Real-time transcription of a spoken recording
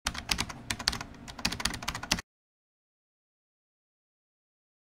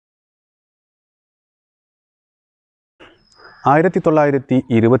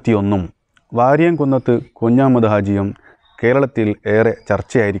1921 വാരിയംകുന്നത്ത് കുഞ്ഞഹമ്മദ് ഹാജിയും കേരളത്തിൽ ഏറെ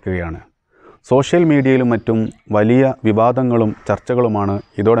ചർച്ചയായിരിക്കുകയാണ്. സോഷ്യൽ മീഡിയയിലും മറ്റും വലിയ വിവാദങ്ങളും ചർച്ചകളുമാണ്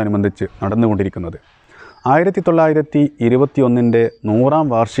ഇതോടനുബന്ധിച്ച് നടന്നുകൊണ്ടിരിക്കുന്നത്. 1921 100-ാം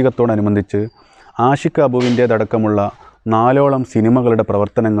വാർഷികത്തോടനുബന്ധിച്ച് ആഷിഖ് അബുവിൻ്റേതടക്കമുള്ള 4ഓളം സിനിമകളുടെ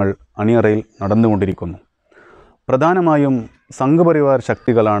പ്രവർത്തനങ്ങൾ അണിയറയിൽ നടന്നുകൊണ്ടിരിക്കുന്നു. പ്രധാനമായും സംഘപരിവാർ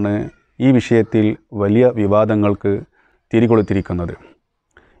ശക്തികളാണ് ഈ വിഷയത്തിൽ വലിയ വിവാദങ്ങൾക്ക് തിരികൊളുത്തിരിക്കുന്നത്.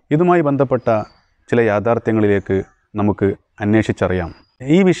 ഇതുമായി ബന്ധപ്പെട്ട ചില യാഥാർത്ഥ്യങ്ങളിലേക്ക് നമുക്ക് അന്വേഷിച്ചറിയാം.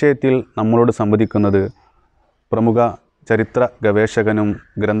 ഈ വിഷയത്തിൽ നമ്മളോട് സംവദിക്കുന്നത് പ്രമുഖ ചരിത്ര ഗവേഷകനും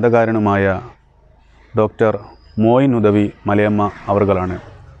ഗ്രന്ഥകാരനുമായ ഡോക്ടർ മോയിൻ ഹുദവി മലയമ അവർകളാണ്.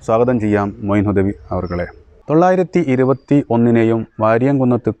 സ്വാഗതം ചെയ്യാം മോയിൻ ഹുദവി അവർകളെ. 1921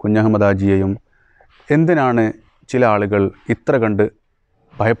 വാരിയംകുന്നത്ത് കുഞ്ഞഹമ്മദ് ഹാജിയെയും എന്തിനാണ് ചില ആളുകൾ ഇത്ര കണ്ട്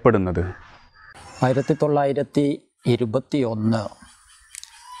ഭയപ്പെടുന്നത്? 1921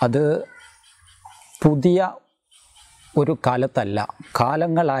 അത് പുതിയ ഒരു കാലത്തല്ല,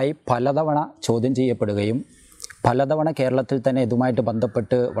 കാലങ്ങളായി പലതവണ ചോദ്യം ചെയ്യപ്പെടുകയും പലതവണ കേരളത്തിൽ തന്നെ ഇതുമായിട്ട്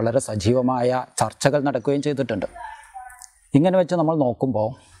ബന്ധപ്പെട്ട് വളരെ സജീവമായ ചർച്ചകൾ നടക്കുകയും ചെയ്തിട്ടുണ്ട്. ഇങ്ങനെ വെച്ച് നമ്മൾ നോക്കുമ്പോൾ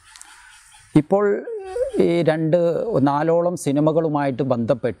ഇപ്പോൾ ഈ 4ഓളം സിനിമകളുമായിട്ട്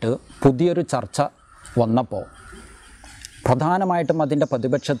ബന്ധപ്പെട്ട് പുതിയൊരു ചർച്ച വന്നപ്പോൾ പ്രധാനമായിട്ടും അതിൻ്റെ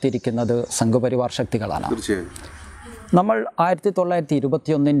പ്രതിപക്ഷത്തിരിക്കുന്നത് സംഘപരിവാർ ശക്തികളാണ്. നമ്മൾ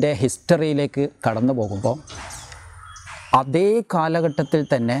 1921 ഹിസ്റ്ററിയിലേക്ക് കടന്നു പോകുമ്പോൾ അതേ കാലഘട്ടത്തിൽ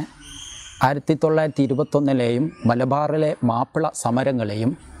തന്നെ 1921 മലബാറിലെ മാപ്പിള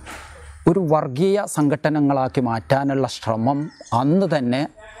സമരങ്ങളെയും ഒരു വർഗീയ സംഘടനകളാക്കി മാറ്റാനുള്ള ശ്രമം അന്ന് തന്നെ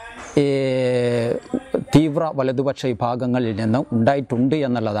തീവ്ര വലതുപക്ഷ വിഭാഗങ്ങളിൽ നിന്ന് ഉണ്ടായിട്ടുണ്ട്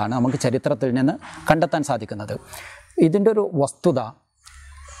എന്നുള്ളതാണ് നമുക്ക് ചരിത്രത്തിൽ നിന്ന് കണ്ടെത്താൻ സാധിക്കുന്നത്. ഇതിൻ്റെ ഒരു വസ്തുത,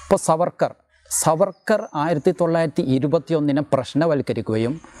 ഇപ്പോൾ സവർക്കർ 1921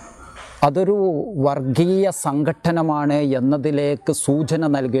 പ്രശ്നവൽക്കരിക്കുകയും അതൊരു വർഗീയ സംഘടനമാണ് എന്നതിലേക്ക് സൂചന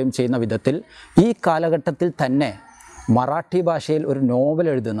നൽകുകയും ചെയ്യുന്ന വിധത്തിൽ ഈ കാലഘട്ടത്തിൽ തന്നെ മറാഠി ഭാഷയിൽ ഒരു നോവൽ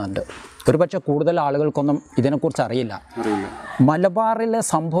എഴുതുന്നുണ്ട്. ഒരുപക്ഷെ കൂടുതൽ ആളുകൾക്കൊന്നും ഇതിനെക്കുറിച്ച് അറിയില്ല. മലബാറിലെ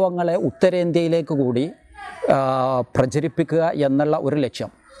സംഭവങ്ങളെ ഉത്തരേന്ത്യയിലേക്ക് കൂടി പ്രചരിപ്പിക്കുക എന്നുള്ള ഒരു ലക്ഷ്യം,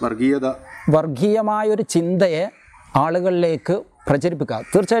 വർഗീയമായൊരു ചിന്തയെ ആളുകളിലേക്ക് പ്രചരിപ്പിക്കുക.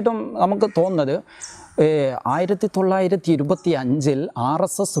 തീർച്ചയായിട്ടും നമുക്ക് തോന്നുന്നത് 1925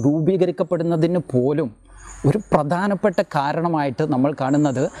 RSS രൂപീകരിക്കപ്പെടുന്നതിന് പോലും ഒരു പ്രധാനപ്പെട്ട കാരണമായിട്ട് നമ്മൾ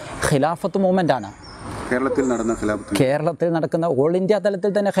കാണുന്നത് ഖിലാഫത്ത് മൂവ്മെൻ്റാണ്. കേരളത്തിൽ നടക്കുന്ന ഓൾ ഇന്ത്യ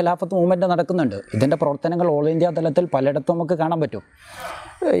തലത്തിൽ തന്നെ ഖിലാഫത്ത് മൂവ്മെൻറ്റ് നടക്കുന്നുണ്ട്. ഇതിൻ്റെ പ്രവർത്തനങ്ങൾ ഓൾ ഇന്ത്യ തലത്തിൽ പലയിടത്തും നമുക്ക് കാണാൻ പറ്റും.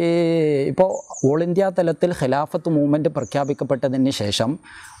 ഇപ്പോൾ ഓൾ ഇന്ത്യ തലത്തിൽ ഖിലാഫത്ത് മൂവ്മെൻറ്റ് പ്രഖ്യാപിക്കപ്പെട്ടതിന് ശേഷം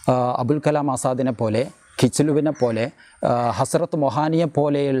അബുൽ കലാം ആസാദിനെ പോലെ, കിച്ലുവിനെ പോലെ, ഹസ്രത്ത് മൊഹാനിയെ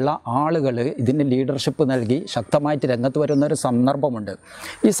പോലെയുള്ള ആളുകൾ ഇതിന് ലീഡർഷിപ്പ് നൽകി ശക്തമായിട്ട് രംഗത്ത് വരുന്നൊരു സന്ദർഭമുണ്ട്.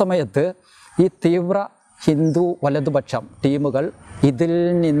 ഈ സമയത്ത് ഈ തീവ്ര ഹിന്ദു വലതുപക്ഷം ടീമുകൾ ഇതിൽ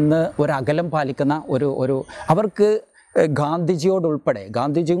നിന്ന് ഒരകലം പാലിക്കുന്ന ഒരു അവർക്ക് ഗാന്ധിജിയോടുൾപ്പെടെ,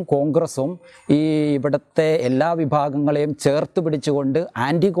 ഗാന്ധിജിയും കോൺഗ്രസും ഈ ഇവിടുത്തെ എല്ലാ വിഭാഗങ്ങളെയും ചേർത്ത് പിടിച്ചുകൊണ്ട്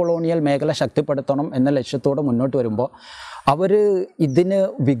ആൻറ്റി കൊളോണിയൽ മേഖല ശക്തിപ്പെടുത്തണം എന്ന ലക്ഷ്യത്തോടെ മുന്നോട്ട് വരുമ്പോൾ അവർ ഇതിന്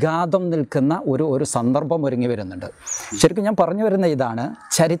വിഘാതം നിൽക്കുന്ന ഒരു സന്ദർഭം ഒരുങ്ങി വരുന്നുണ്ട്. ശരിക്കും ഞാൻ പറഞ്ഞു വരുന്ന ഇതാണ്,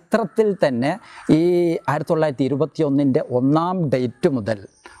 ചരിത്രത്തിൽ തന്നെ ഈ 1921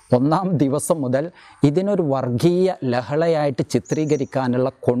 ഒന്നാം ദിവസം മുതൽ ഇതിനൊരു വർഗീയ ലഹളയായിട്ട് ചിത്രീകരിക്കാനുള്ള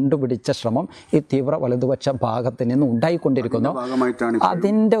കൊണ്ടുപിടിച്ച ശ്രമം ഈ തീവ്ര വലതുപക്ഷ ഭാഗത്ത് നിന്ന് ഉണ്ടായിക്കൊണ്ടിരിക്കുന്നു.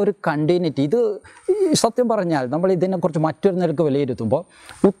 അതിൻ്റെ ഒരു കണ്ടിന്യൂറ്റി, ഇത് സത്യം പറഞ്ഞാൽ നമ്മൾ ഇതിനെക്കുറിച്ച് മറ്റൊരു നിലക്ക് വിലയിരുത്തുമ്പോൾ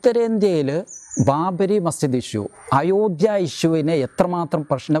ഉത്തരേന്ത്യയിൽ ബാബരി മസ്ജിദ് ഇഷ്യൂ, അയോധ്യ ഇഷ്യൂവിനെ എത്രമാത്രം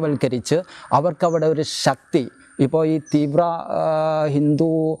പ്രശ്നവൽക്കരിച്ച് അവർക്കവിടെ ഒരു ശക്തി, ഇപ്പോൾ ഈ തീവ്ര ഹിന്ദു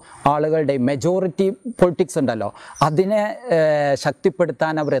ആളുകളുടെ മെജോറിറ്റി പൊളിറ്റിക്സ് ഉണ്ടല്ലോ, അതിനെ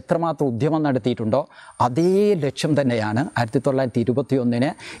ശക്തിപ്പെടുത്താൻ അവർ എത്രമാത്രം ഉദ്യമം നടത്തിയിട്ടുണ്ടോ അതേ ലക്ഷ്യം തന്നെയാണ് 1921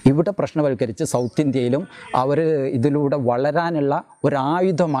 ഇവിടെ പ്രശ്നവൽക്കരിച്ച് സൗത്ത് ഇന്ത്യയിലും അവർ ഇതിലൂടെ വളരാനുള്ള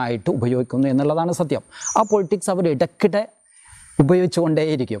ഒരായുധമായിട്ട് ഉപയോഗിക്കുന്നു എന്നുള്ളതാണ് സത്യം. ആ പൊളിറ്റിക്സ് അവർ ഇടയ്ക്കിടെ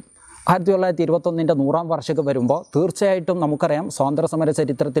ഉപയോഗിച്ചുകൊണ്ടേയിരിക്കും. 1921 100-ാം വാർഷികം വരുമ്പോൾ തീർച്ചയായിട്ടും നമുക്കറിയാം, സ്വാതന്ത്ര്യ സമര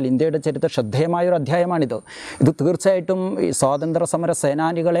ചരിത്രത്തിൽ, ഇന്ത്യയുടെ ചരിത്ര ശ്രദ്ധേയമായൊരു അധ്യായമാണിത്. ഇത് തീർച്ചയായിട്ടും ഈ സ്വാതന്ത്ര്യ സമര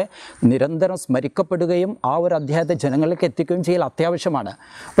സേനാനികളെ നിരന്തരം സ്മരിക്കപ്പെടുകയും ആ ഒരു അധ്യായത്തെ ജനങ്ങളിലേക്ക് എത്തിക്കുകയും ചെയ്യൽ അത്യാവശ്യമാണ്.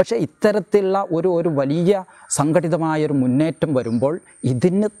 പക്ഷേ ഇത്തരത്തിലുള്ള ഒരു വലിയ സംഘടിതമായൊരു മുന്നേറ്റം വരുമ്പോൾ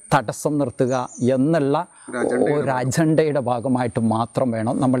ഇതിന് തടസ്സം നിർത്തുക എന്നുള്ള ഒരു അജണ്ടയുടെ ഭാഗമായിട്ട് മാത്രം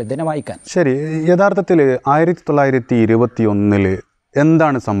വേണം നമ്മൾ ഇതിനെ വായിക്കാൻ. ശരി, യഥാർത്ഥത്തിൽ 1921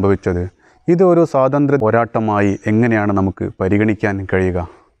 എന്താണ് സംഭവിച്ചത്? ഇതൊരു സ്വാതന്ത്ര്യ പോരാട്ടമായി എങ്ങനെയാണ് നമുക്ക് പരിഗണിക്കാൻ കഴിയുക?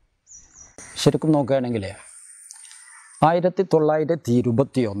 ശരിക്കും നോക്കുകയാണെങ്കിൽ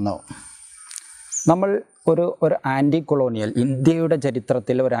 1921 നമ്മൾ ഒരു ആൻറ്റി കൊളോണിയൽ, ഇന്ത്യയുടെ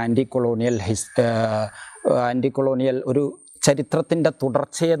ചരിത്രത്തിൽ ഒരു ആൻറ്റി കൊളോണിയൽ ഒരു ചരിത്രത്തിൻ്റെ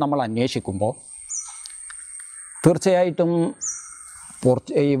തുടർച്ചയെ നമ്മൾ അന്വേഷിക്കുമ്പോൾ തീർച്ചയായിട്ടും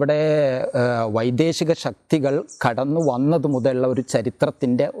ഇവിടെ വൈദേശിക ശക്തികൾ കടന്നു വന്നത് മുതലുള്ള ഒരു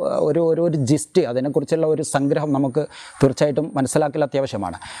ചരിത്രത്തിൻ്റെ ഒരു ജിസ്റ്റ്, അതിനെക്കുറിച്ചുള്ള ഒരു സംഗ്രഹം നമുക്ക് തീർച്ചയായിട്ടും മനസ്സിലാക്കൽ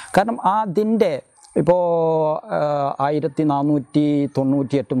അത്യാവശ്യമാണ്. കാരണം അതിൻ്റെ ഇപ്പോൾ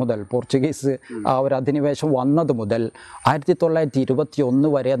 1498 മുതൽ പോർച്ചുഗീസ് ആ ഒരു അധിനിവേശം വന്നത് മുതൽ 1921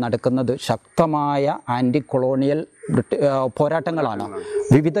 വരെ നടക്കുന്നത് ശക്തമായ ആൻറ്റി കൊളോണിയൽ പോരാട്ടങ്ങളാണ്.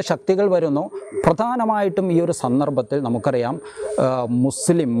 വിവിധ ശക്തികൾ വരുന്നു. പ്രധാനമായിട്ടും ഈ ഒരു സന്ദർഭത്തിൽ നമുക്കറിയാം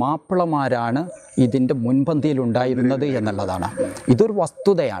മുസ്ലിം മാപ്പിളമാരാണ് ഇതിൻ്റെ മുൻപന്തിയിലുണ്ടായിരുന്നത് എന്നുള്ളതാണ്. ഇതൊരു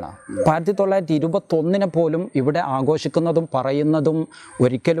വസ്തുതയാണ്. 1921 പോലും ഇവിടെ ആഘോഷിക്കുന്നതും പറയുന്നതും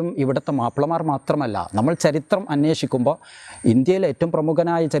ഒരിക്കലും ഇവിടുത്തെ മാപ്പിളമാർ മാത്രമല്ല. നമ്മൾ ചരിത്രം അന്വേഷിക്കുമ്പോൾ ഇന്ത്യയിലെ ഏറ്റവും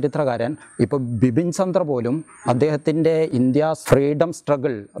പ്രമുഖനായ ചരിത്രകാരൻ ഇപ്പോൾ ബിപിൻ ചന്ദ്ര പോലും അദ്ദേഹത്തിൻ്റെ ഇന്ത്യാസ് ഫ്രീഡം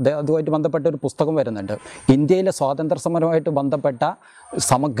സ്ട്രഗിൾ, അതുമായിട്ട് ബന്ധപ്പെട്ട ഒരു പുസ്തകം വരുന്നുണ്ട്. ഇന്ത്യയിലെ സ്വാതന്ത്ര്യ സമരവുമായിട്ട് ബന്ധപ്പെട്ട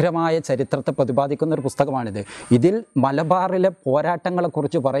സമഗ്രമായ ചരിത്രത്തെ പ്രതിപാദിക്കുന്ന ഒരു പുസ്തകമാണിത്. ഇതിൽ മലബാറിലെ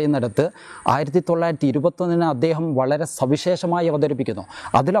പോരാട്ടങ്ങളെക്കുറിച്ച് പറയുന്നിടത്ത് 1921 അദ്ദേഹം വളരെ സവിശേഷമായി അവതരിപ്പിക്കുന്നു.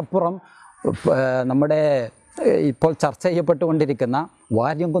 അതിലപ്പുറം നമ്മുടെ ഇപ്പോൾ ചർച്ച ചെയ്യപ്പെട്ടുകൊണ്ടിരിക്കുന്ന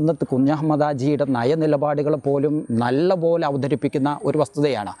വാര്യംകുന്നത്ത് കുഞ്ഞഹമ്മദ് ഹാജിയുടെ നയനിലപാടുകൾ പോലും നല്ലപോലെ അവതരിപ്പിക്കുന്ന ഒരു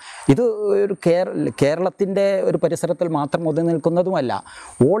വസ്തുതയാണ്. ഇത് ഒരു കേരളത്തിൻ്റെ ഒരു പരിസരത്തിൽ മാത്രം ഒതുങ്ങി നിൽക്കുന്നതുമല്ല.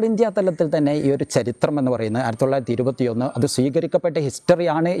 ഓൾ ഇന്ത്യ തലത്തിൽ തന്നെ ഈ ഒരു ചരിത്രം എന്ന് പറയുന്നത് 1921 അത് സ്വീകരിക്കപ്പെട്ട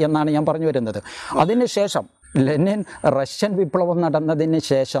ഹിസ്റ്ററിയാണ് എന്നാണ് ഞാൻ പറഞ്ഞു വരുന്നത്. അതിനുശേഷം ലെനിൻ റഷ്യൻ വിപ്ലവം നടന്നതിന്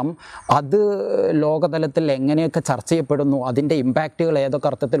ശേഷം അത് ലോകതലത്തിൽ എങ്ങനെയൊക്കെ ചർച്ച ചെയ്യപ്പെടുന്നു, അതിൻ്റെ ഇമ്പാക്റ്റുകൾ ഏതൊക്കെ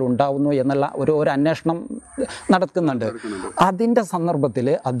അർത്ഥത്തിൽ ഉണ്ടാവുന്നു എന്നുള്ള ഒരു അന്വേഷണം നടക്കുന്നുണ്ട്. അതിൻ്റെ സന്ദർഭത്തിൽ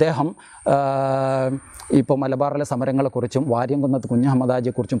അദ്ദേഹം ഇപ്പോൾ മലബാറിലെ സമരങ്ങളെക്കുറിച്ചും വാര്യംകുന്നത്ത് കുഞ്ഞഹമ്മദ്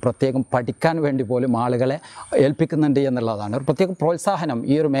ഹാജിയെക്കുറിച്ചും പ്രത്യേകം പഠിക്കാൻ വേണ്ടി പോലും ആളുകളെ ഏൽപ്പിക്കുന്നുണ്ട് എന്നുള്ളതാണ്. ഒരു പ്രത്യേക പ്രോത്സാഹനം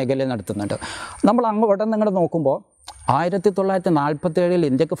ഈ ഒരു മേഖലയിൽ നടത്തുന്നുണ്ട്. നമ്മൾ അങ്ങോട്ട് നിങ്ങൾ നോക്കുമ്പോൾ 1947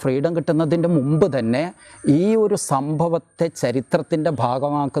 ഇന്ത്യക്ക് ഫ്രീഡം കിട്ടുന്നതിൻ്റെ മുമ്പ് തന്നെ ഈ ഒരു സംഭവത്തെ ചരിത്രത്തിൻ്റെ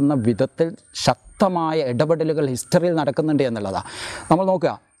ഭാഗമാക്കുന്ന വിധത്തിൽ ശക്തമായ ഇടപെടലുകൾ ഹിസ്റ്ററിയിൽ നടക്കുന്നുണ്ട് എന്നുള്ളതാണ്. നമ്മൾ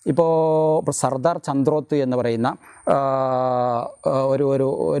നോക്കുക, ഇപ്പോൾ സർദാർ ചന്ദ്രോത്ത് എന്ന് പറയുന്ന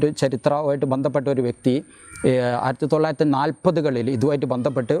ഒരു ചരിത്രവുമായിട്ട് ബന്ധപ്പെട്ട ഒരു വ്യക്തി 1940കളിൽ ഇതുമായിട്ട്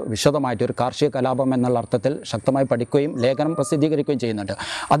ബന്ധപ്പെട്ട് വിശദമായിട്ട് ഒരു കാർഷിക കലാപം എന്നുള്ള അർത്ഥത്തിൽ ശക്തമായി പഠിക്കുകയും ലേഖനം പ്രസിദ്ധീകരിക്കുകയും ചെയ്യുന്നുണ്ട്.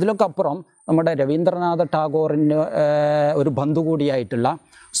 അതിലൊക്കെ അപ്പുറം നമ്മുടെ രവീന്ദ്രനാഥ ടാഗോറിന് ഒരു ബന്ധു കൂടിയായിട്ടുള്ള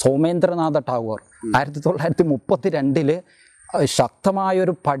സൗമേന്ദ്രനാഥ ടാഗോർ 1932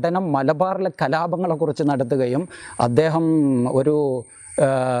 ശക്തമായൊരു പഠനം മലബാറിലെ കലാപങ്ങളെക്കുറിച്ച് നടത്തുകയും അദ്ദേഹം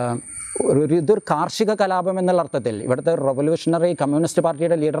ഇതൊരു കാർഷിക കലാപം എന്നുള്ള അർത്ഥത്തിൽ, ഇവിടുത്തെ റവല്യൂഷണറി കമ്മ്യൂണിസ്റ്റ്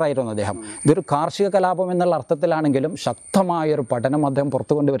പാർട്ടിയുടെ ലീഡറായിരുന്നു അദ്ദേഹം, ഇതൊരു കാർഷിക കലാപം എന്നുള്ള അർത്ഥത്തിലാണെങ്കിലും ശക്തമായൊരു പഠനം അദ്ദേഹം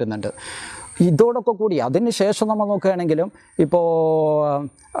പുറത്തു കൊണ്ടുവരുന്നുണ്ട്. ഇതോടൊക്കെ കൂടി അതിനുശേഷം നമ്മൾ നോക്കുകയാണെങ്കിലും ഇപ്പോൾ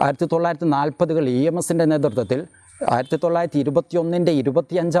 1940കൾ EMSൻ്റെ നേതൃത്വത്തിൽ 1921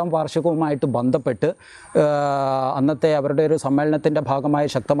 25ാം വാർഷികവുമായിട്ട് ബന്ധപ്പെട്ട് അന്നത്തെ അവരുടെ ഒരു സമ്മേളനത്തിൻ്റെ ഭാഗമായി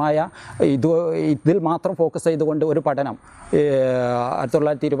ശക്തമായ ഇതിൽ മാത്രം ഫോക്കസ് ചെയ്തുകൊണ്ട് ഒരു പഠനം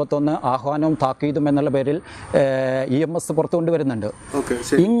 1921 ആഹ്വാനവും താക്കീതും എന്നുള്ള പേരിൽ EMS പുറത്തു കൊണ്ടുവരുന്നുണ്ട്.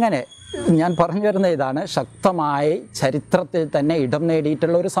 ഇങ്ങനെ ഞാൻ പറഞ്ഞു വരുന്ന ഇതാണ്, ശക്തമായി ചരിത്രത്തിൽ തന്നെ ഇടം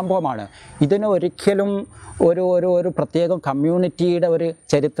നേടിയിട്ടുള്ള ഒരു സംഭവമാണ്. ഇതിന് ഒരിക്കലും ഒരു പ്രത്യേക കമ്മ്യൂണിറ്റിയുടെ ഒരു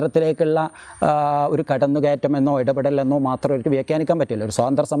ചരിത്രത്തിലേക്കുള്ള ഒരു കടന്നുകയറ്റമെന്നോ ഇടപെടലെന്നോ മാത്രം ഒരു വ്യാഖ്യാനിക്കാൻ പറ്റില്ല. ഒരു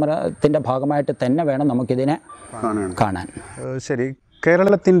സ്വാതന്ത്ര്യ സമരത്തിൻ്റെ ഭാഗമായിട്ട് തന്നെ വേണം നമുക്കിതിനെ കാണാൻ. ശരി,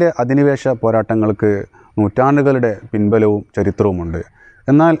 കേരളത്തിൻ്റെ അധിനിവേശ പോരാട്ടങ്ങൾക്ക് നൂറ്റാണ്ടുകളുടെ പിൻബലവും ചരിത്രവുമുണ്ട്.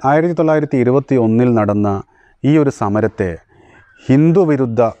 എന്നാൽ 1921 നടന്ന ഈ ഒരു സമരത്തെ ഹിന്ദു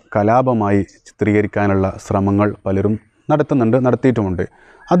വിരുദ്ധ കലാപമായി ചിത്രീകരിക്കാനുള്ള ശ്രമങ്ങൾ പലരും നടത്തിയിട്ടുമുണ്ട്.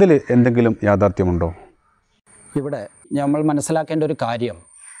 അതിൽ എന്തെങ്കിലും യാഥാർത്ഥ്യമുണ്ടോ? ഇവിടെ നമ്മൾ മനസ്സിലാക്കേണ്ട ഒരു കാര്യം,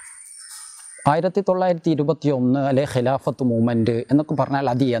 1921 അല്ലെ ഖിലാഫത്ത് മൂവ്മെൻറ്റ് എന്നൊക്കെ പറഞ്ഞാൽ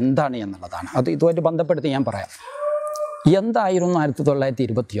അത് എന്താണ് എന്നുള്ളതാണ്. അത് ഇതുമായിട്ട് ബന്ധപ്പെടുത്തി ഞാൻ പറയാം. എന്തായിരുന്നു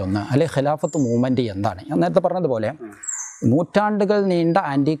 1921 അല്ലെ ഖിലാഫത്ത് മൂവ്മെൻറ്റ് എന്താണ്? ഞാൻ നേരത്തെ പറഞ്ഞതുപോലെ നൂറ്റാണ്ടുകൾ നീണ്ട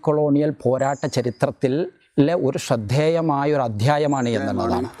ആൻറ്റി കൊളോണിയൽ പോരാട്ട ചരിത്രത്തിൽ ഒരു ശ്രദ്ധേയമായ ഒരു അധ്യായമാണ്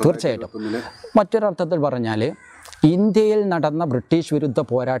എന്നുള്ളതാണ് തീർച്ചയായിട്ടും. മറ്റൊരർത്ഥത്തിൽ പറഞ്ഞാൽ ഇന്ത്യയിൽ നടന്ന ബ്രിട്ടീഷ് വിരുദ്ധ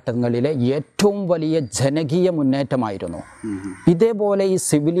പോരാട്ടങ്ങളിലെ ഏറ്റവും വലിയ ജനകീയ മുന്നേറ്റമായിരുന്നു. ഇതേപോലെ ഈ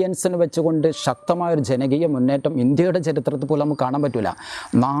സിവിലിയൻസിന് വെച്ചുകൊണ്ട് ശക്തമായൊരു ജനകീയ മുന്നേറ്റം ഇന്ത്യയുടെ ചരിത്രത്തിൽ പോലും നമുക്ക് കാണാൻ പറ്റില്ല.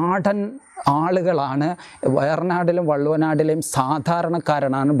 നാടൻ ആളുകളാണ്, വയർനാടിലും വള്ളുവനാടിലെയും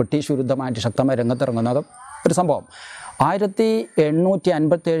സാധാരണക്കാരനാണ് ബ്രിട്ടീഷ് വിരുദ്ധമായിട്ട് ശക്തമായി രംഗത്തിറങ്ങുന്നത് ഒരു സംഭവം.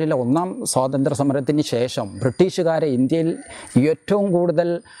 1857 ഒന്നാം സ്വാതന്ത്ര്യ സമരത്തിന് ശേഷം ബ്രിട്ടീഷുകാരെ ഇന്ത്യയിൽ ഏറ്റവും കൂടുതൽ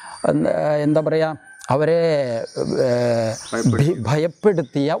എന്താ പറയുക അവരെ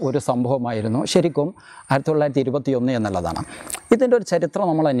ഭയപ്പെടുത്തിയ ഒരു സംഭവമായിരുന്നു ശരിക്കും 1921 എന്നുള്ളതാണ്. ഇതിൻ്റെ ഒരു ചരിത്രം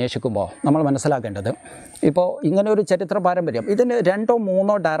നമ്മൾ അന്വേഷിക്കുമ്പോൾ നമ്മൾ മനസ്സിലാക്കേണ്ടത്, ഇപ്പോൾ ഇങ്ങനെ ഒരു ചരിത്ര പാരമ്പര്യം ഇതിന് 2 or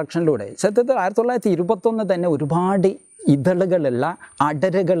 3 ഡയറക്ഷനിലൂടെ സത്യത്തിൽ 1921 തന്നെ ഒരുപാട് ഇതളുകളുള്ള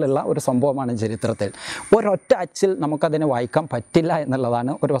അടരുകളുള്ള ഒരു സംഭവമാണ് ചരിത്രത്തിൽ. ഒരൊറ്റ അച്ചിൽ നമുക്കതിനെ വായിക്കാൻ പറ്റില്ല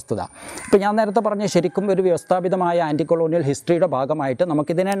എന്നുള്ളതാണ് ഒരു വസ്തുത. ഇപ്പോൾ ഞാൻ നേരത്തെ പറഞ്ഞ ശരിക്കും ഒരു വ്യവസ്ഥാപിതമായ ആൻറ്റി കൊളോണിയൽ ഹിസ്റ്ററിയുടെ ഭാഗമായിട്ട്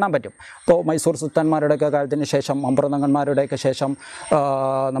നമുക്കിതിനെ എണ്ണാൻ പറ്റും. ഇപ്പോൾ മൈസൂർ സുൽത്താന്മാരുടെയൊക്കെ കാലത്തിന് ശേഷം, അമ്പറനങ്ങന്മാരുടെയൊക്കെ ശേഷം,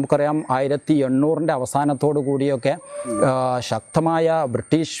 നമുക്കറിയാം 1800 അവസാനത്തോടു കൂടിയൊക്കെ ശക്തമായ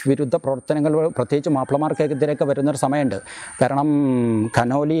ബ്രിട്ടീഷ് വിരുദ്ധ പ്രവർത്തനങ്ങൾ പ്രത്യേകിച്ച് മാപ്പിളമാർക്കെതിരെയൊക്കെ വരുന്നൊരു സമയമുണ്ട്. കാരണം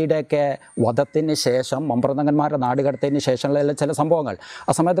കനോലിയുടെയൊക്കെ വധത്തിന് ശേഷം, അമ്പറനങ്ങന്മാരുടെ നാട് കടത്തി ശേഷമുള്ള ചില സംഭവങ്ങൾ,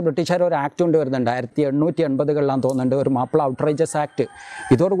 ആ സമയത്ത് ബ്രിട്ടീഷുകാർ ഒരു ആക്ട് കൊണ്ടുവരുന്നുണ്ട് 1880 തോന്നുന്നുണ്ട്, ഒരു മാപ്പിള ഔട്ട്റേജസ് ആക്ട്.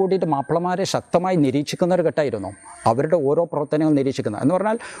 ഇതോട് കൂടിയിട്ട് മാപ്പിളമാരെ ശക്തമായി നിരീക്ഷിക്കുന്ന ഒരു ഘട്ടമായിരുന്നു, അവരുടെ ഓരോ പ്രവർത്തനങ്ങളും നിരീക്ഷിക്കുന്നത്. എന്ന്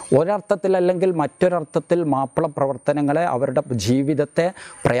പറഞ്ഞാൽ ഒരർത്ഥത്തിൽ അല്ലെങ്കിൽ മറ്റൊരർത്ഥത്തിൽ മാപ്പിള പ്രവർത്തനങ്ങളെ, അവരുടെ ജീവിതത്തെ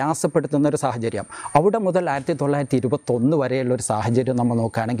പ്രയാസപ്പെടുത്തുന്ന ഒരു സാഹചര്യം. അവിടെ മുതൽ 1921 വരെയുള്ളൊരു സാഹചര്യം നമ്മൾ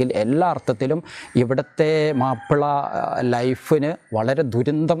നോക്കുകയാണെങ്കിൽ എല്ലാ അർത്ഥത്തിലും ഇവിടുത്തെ മാപ്പിള ലൈഫിന് വളരെ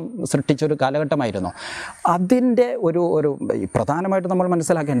ദുരന്തം സൃഷ്ടിച്ചൊരു കാലഘട്ടമായിരുന്നു. അതിൻ്റെ ഒരു പ്രധാനമായിട്ട് നമ്മൾ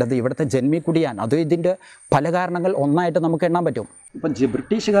മനസ്സിലാക്കേണ്ടത് ഇവിടുത്തെ ജന്മിക്കുടിയാൻ, അത് ഇതിൻ്റെ പല കാരണങ്ങൾ ഒന്നായിട്ട് നമുക്ക് എണ്ണാൻ പറ്റും. ഇപ്പം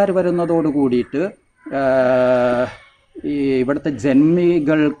ബ്രിട്ടീഷുകാർ വരുന്നതോട് കൂടിയിട്ട് ഈ ഇവിടുത്തെ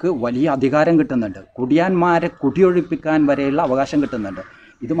ജന്മികൾക്ക് വലിയ അധികാരം കിട്ടുന്നുണ്ട്, കുടിയാന്മാരെ കുടിയൊഴിപ്പിക്കാൻ വരെയുള്ള അവകാശം കിട്ടുന്നുണ്ട്.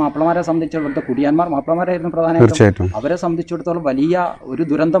 ഇത് മാപ്പിളമാരെ സംബന്ധിച്ചിടത്തോളം, കുടിയാന്മാർ മാപ്പിളമാരായിരുന്നു പ്രധാനമായിട്ടും, അവരെ സംബന്ധിച്ചിടത്തോളം വലിയ ഒരു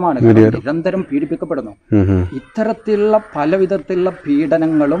ദുരന്തമാണ്, നിരന്തരം പീഡിപ്പിക്കപ്പെടുന്നു. ഇത്തരത്തിലുള്ള പല വിധത്തിലുള്ള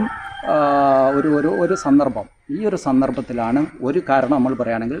പീഡനങ്ങളും ഒരു സന്ദർഭം, ഈ ഒരു സന്ദർഭത്തിലാണ് ഒരു കാരണം നമ്മൾ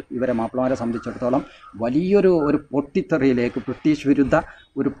പറയുകയാണെങ്കിൽ ഇവരെ മാപ്പിളമാരെ സംബന്ധിച്ചിടത്തോളം വലിയൊരു പൊട്ടിത്തെറിയിലേക്ക്, ബ്രിട്ടീഷ് വിരുദ്ധ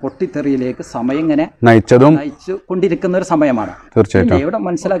ഒരു പൊട്ടിത്തെറിയിലേക്ക് സമയം ഇങ്ങനെ നയിച്ചു കൊണ്ടിരിക്കുന്ന ഒരു സമയമാണ്. തീർച്ചയായിട്ടും ഇവിടെ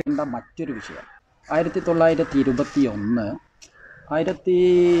മനസ്സിലാക്കേണ്ട മറ്റൊരു വിഷയം, 1921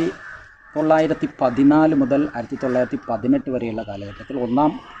 1914 മുതൽ 1918 വരെയുള്ള കാലഘട്ടത്തിൽ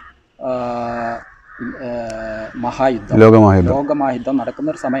ഒന്നാം ലോകമഹായുദ്ധം നടക്കുന്ന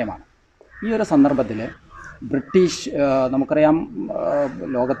ഒരു സമയമാണ്. ഈ ഒരു സന്ദർഭത്തിൽ ബ്രിട്ടീഷ്, നമുക്കറിയാം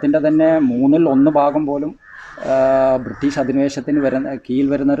ലോകത്തിൻ്റെ തന്നെ 1/3 ഭാഗം പോലും ബ്രിട്ടീഷ് അധിനിവേശത്തിന് കീഴിൽ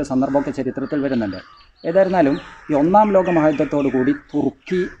വരുന്ന ഒരു സന്ദർഭമൊക്കെ ചരിത്രത്തിൽ വരുന്നുണ്ട്. ഏതായിരുന്നാലും ഈ ഒന്നാം ലോക മഹായുദ്ധത്തോടു കൂടി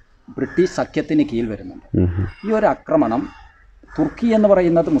തുർക്കി ബ്രിട്ടീഷ് സഖ്യത്തിന് കീഴിൽ വരുന്നുണ്ട്. ഈ ഒരു ആക്രമണം, തുർക്കി എന്ന്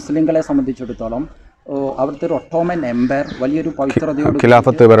പറയുന്നത് മുസ്ലിങ്ങളെ സംബന്ധിച്ചിടത്തോളം അവിടുത്തെ ഒരു ഒട്ടോമൻ എംപയർ, വലിയൊരു പവിത്രതയോട്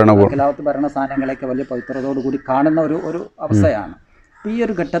ഖിലാഫത്ത് ഭരണ സ്ഥാനങ്ങളെയൊക്കെ വലിയ പവിത്രതയോടുകൂടി കാണുന്ന ഒരു അവസ്ഥയാണ്. ഈ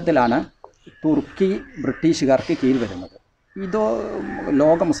ഒരു ഘട്ടത്തിലാണ് തുർക്കി ബ്രിട്ടീഷുകാർക്ക് കീഴിൽ വരുന്നത്. ഇതോ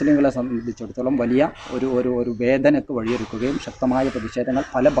ലോക മുസ്ലിങ്ങളെ സംബന്ധിച്ചിടത്തോളം വലിയ ഒരു വേദനയ്ക്ക് വഴിയൊരുക്കുകയും ശക്തമായ പ്രതിഷേധങ്ങൾ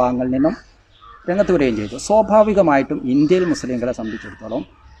പല ഭാഗങ്ങളിൽ നിന്നും രംഗത്ത് വരികയും ചെയ്തു. സ്വാഭാവികമായിട്ടും ഇന്ത്യയിൽ മുസ്ലിങ്ങളെ സംബന്ധിച്ചിടത്തോളം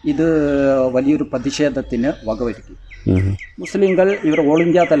ഇത് വലിയൊരു പ്രതിഷേധത്തിന് വകവരുത്തി. മുസ്ലിങ്ങൾ ഇവർ ഓൾ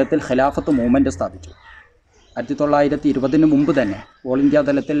ഇന്ത്യ തലത്തിൽ ഖിലാഫത്ത് മൂവ്മെൻറ്റ് സ്ഥാപിച്ചു. 1920 മുമ്പ് തന്നെ ഓൾ ഇന്ത്യ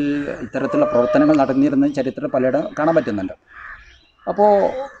തലത്തിൽ ഇത്തരത്തിലുള്ള പ്രവർത്തനങ്ങൾ നടന്നിരുന്ന ചരിത്രത്തിൽ പലയിടം കാണാൻ പറ്റുന്നുണ്ട്. അപ്പോൾ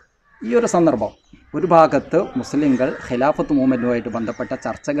ഈ ഒരു സന്ദർഭം, ഒരു ഭാഗത്ത് മുസ്ലിങ്ങൾ ഖിലാഫത്ത് മൂവ്മെൻറ്റുമായിട്ട് ബന്ധപ്പെട്ട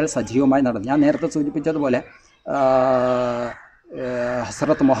ചർച്ചകൾ സജീവമായി നടന്നു. ഞാൻ നേരത്തെ സൂചിപ്പിച്ചതുപോലെ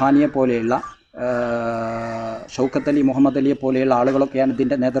ഹസ്രത്ത് മൊഹാനിയെ പോലെയുള്ള, ഷൗക്കത്ത് അലി, മുഹമ്മദ് അലിയെ പോലെയുള്ള ആളുകളൊക്കെയാണ്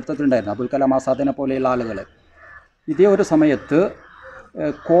ഇതിൻ്റെ നേതൃത്വത്തിലുണ്ടായിരുന്നത്, അബുൽ കലാം ആസാദിനെ പോലെയുള്ള ആളുകൾ. ഇതേ ഒരു സമയത്ത്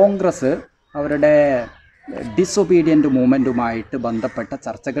കോൺഗ്രസ് അവരുടെ ഡിസൊബീഡിയൻ്റ് മൂവ്മെൻറ്റുമായിട്ട് ബന്ധപ്പെട്ട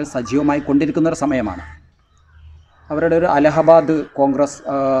ചർച്ചകൾ സജീവമായി കൊണ്ടിരിക്കുന്ന ഒരു സമയമാണ്. അവരുടെ ഒരു അലഹബാദ് കോൺഗ്രസ്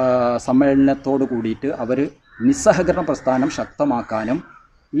സമ്മേളനത്തോട് കൂടിയിട്ട് അവർ നിസ്സഹകരണ പ്രസ്ഥാനം ശക്തമാക്കാനും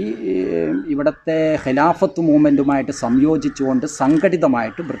ഇവിടുത്തെ ഖിലാഫത്ത് മൂവ്മെൻറ്റുമായിട്ട് സംയോജിച്ചുകൊണ്ട്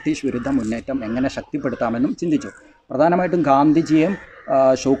സംഘടിതമായിട്ട് ബ്രിട്ടീഷ് വിരുദ്ധ മുന്നേറ്റം എങ്ങനെ ശക്തിപ്പെടുത്താമെന്നും ചിന്തിച്ചു. പ്രധാനമായിട്ടും ഗാന്ധിജിയെയും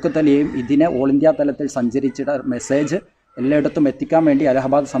ഷൗക്കത്ത് അലിയെയും ഇതിനെ ഓൾ ഇന്ത്യ തലത്തിൽ സഞ്ചരിച്ചിട്ട് മെസ്സേജ് എല്ലായിടത്തും എത്തിക്കാൻ വേണ്ടി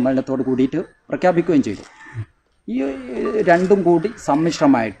അലഹബാദ് സമ്മേളനത്തോട് കൂടിയിട്ട് പ്രഖ്യാപിക്കുകയും ചെയ്തു. ഈ രണ്ടും കൂടി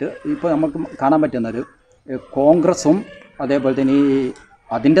സമ്മിശ്രമായിട്ട് ഇപ്പോൾ നമുക്ക് കാണാൻ പറ്റുന്നത് കോൺഗ്രസും അതേപോലെ തന്നെ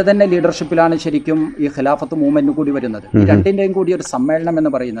അതിൻ്റെ തന്നെ ലീഡർഷിപ്പിലാണ് ശരിക്കും ഈ ഖിലാഫത്ത് മൂവ്മെൻറ്റ് കൂടി വരുന്നത്. ഈ രണ്ടിൻ്റെയും കൂടി ഒരു സമ്മേളനം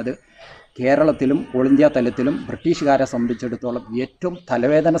എന്ന് പറയുന്നത് കേരളത്തിലും ഓൾ ഇന്ത്യ തലത്തിലും ബ്രിട്ടീഷുകാരെ സംബന്ധിച്ചിടത്തോളം ഏറ്റവും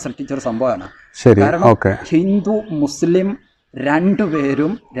തലവേദന സൃഷ്ടിച്ചൊരു സംഭവമാണ്. കാരണം ഹിന്ദു മുസ്ലിം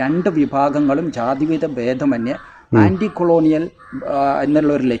രണ്ടുപേരും, രണ്ട് വിഭാഗങ്ങളും ജാതിവിധ ഭേദമന്യേ ആൻറ്റി കൊളോണിയൽ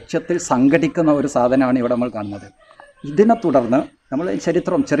എന്നുള്ള ഒരു ലക്ഷ്യത്തിൽ സംഘടിക്കുന്ന ഒരു സാധനമാണ് ഇവിടെ നമ്മൾ കാണുന്നത്. ഇതിനെ തുടർന്ന് നമ്മൾ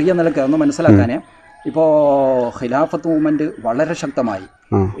ചരിത്രം ചെറിയ നിലയ്ക്ക് ഒന്ന് മനസ്സിലാക്കാൻ ഇപ്പോൾ ഖിലാഫത്ത് മൂവ്മെൻറ്റ് വളരെ ശക്തമായി.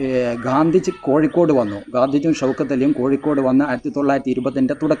 ഗാന്ധിജി കോഴിക്കോട് വന്നു. ഗാന്ധിജിയും ഷൗക്കത്ത് അലിയും കോഴിക്കോട് വന്ന്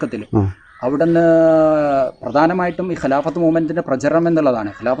 1920 തുടക്കത്തിൽ. അവിടുന്ന് പ്രധാനമായിട്ടും ഈ ഖിലാഫത്ത് മൂവ്മെൻറ്റിൻ്റെ പ്രചരണം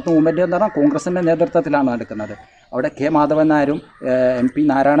എന്നുള്ളതാണ്. ഖിലാഫത്ത് മൂവ്മെൻറ്റ് എന്ന് പറഞ്ഞാൽ കോൺഗ്രസിൻ്റെ നേതൃത്വത്തിലാണ് നടക്കുന്നത്. അവിടെ കെ മാധവൻ നായരും MP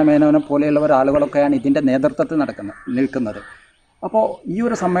നാരായണ മേനോനെ പോലെയുള്ളവർ ആളുകളൊക്കെയാണ് ഇതിൻ്റെ നേതൃത്വത്തിൽ നിൽക്കുന്നത്. അപ്പോൾ ഈ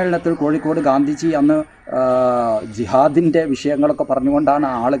ഒരു സമ്മേളനത്തിൽ കോഴിക്കോട് ഗാന്ധിജി അന്ന് ജിഹാദിൻ്റെ വിഷയങ്ങളൊക്കെ പറഞ്ഞുകൊണ്ടാണ്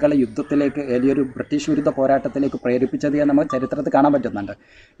ആളുകളെ യുദ്ധത്തിലേക്ക്, വലിയൊരു ബ്രിട്ടീഷ് വിരുദ്ധ പോരാട്ടത്തിലേക്ക് പ്രേരിപ്പിച്ചത് എന്ന് നമുക്ക് ചരിത്രത്തിൽ കാണാൻ പറ്റുന്നുണ്ട്.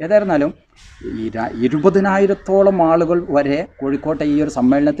 ഏതായിരുന്നാലും ഈ 20,000-ഓളം ആളുകൾ വരെ കോഴിക്കോട്ടെ ഈ ഒരു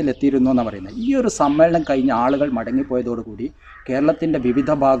സമ്മേളനത്തിൽ എത്തിയിരുന്നു എന്നാണ് പറയുന്നത്. ഈ ഒരു സമ്മേളനം കഴിഞ്ഞ ആളുകൾ മടങ്ങിപ്പോയതോടുകൂടി കേരളത്തിൻ്റെ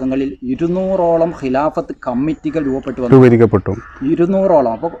വിവിധ ഭാഗങ്ങളിൽ 200-ഓളം ഖിലാഫത്ത് കമ്മിറ്റികൾ രൂപപ്പെട്ടു.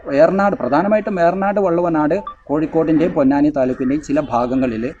 200-ഓളം. അപ്പോൾ ഏറനാട്, പ്രധാനമായിട്ടും ഏറനാട്, വള്ളുവനാട്, കോഴിക്കോടിൻ്റെയും പൊന്നാനി താലൂക്കിൻ്റെയും ചില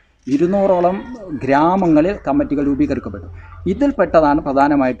ഭാഗങ്ങളിൽ 200-ഓളം ഗ്രാമങ്ങളിൽ കമ്മിറ്റികൾ രൂപീകരിക്കപ്പെട്ടു. ഇതിൽപ്പെട്ടതാണ്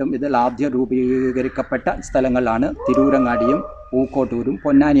പ്രധാനമായിട്ടും ഇതിൽ ആദ്യം രൂപീകരിക്കപ്പെട്ട സ്ഥലങ്ങളിലാണ് തിരൂരങ്ങാടിയും പൂക്കോട്ടൂരും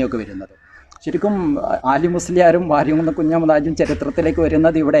പൊന്നാനിയൊക്കെ വരുന്നത്. ശരിക്കും ആലി മുസ്ലിയാരും വാര്യംകുന്ന് കുഞ്ഞഹമ്മദ് ചരിത്രത്തിലേക്ക്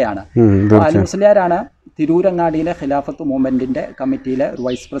വരുന്നത് ഇവിടെയാണ്. ആലി മുസ്ലിയാരാണ് തിരൂരങ്ങാടിയിലെ ഖിലാഫത്ത് മൂവ്മെൻറ്റിൻ്റെ കമ്മിറ്റിയിലെ ഒരു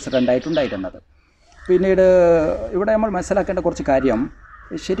വൈസ് പ്രസിഡൻ്റായിട്ടുണ്ടായിരുന്നത്. പിന്നീട് ഇവിടെ നമ്മൾ മനസ്സിലാക്കേണ്ട കുറച്ച് കാര്യം,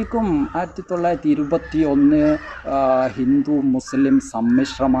 ശരിക്കും 1921 ഹിന്ദു മുസ്ലിം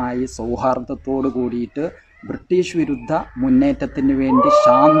സമ്മിശ്രമായി സൗഹാർദ്ദത്തോടു കൂടിയിട്ട് ബ്രിട്ടീഷ് വിരുദ്ധ മുന്നേറ്റത്തിന് വേണ്ടി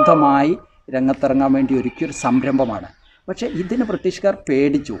ശാന്തമായി രംഗത്തിറങ്ങാൻ വേണ്ടി ഒരുക്കിയൊരു സംരംഭമാണ്. പക്ഷേ ഇതിന് ബ്രിട്ടീഷുകാർ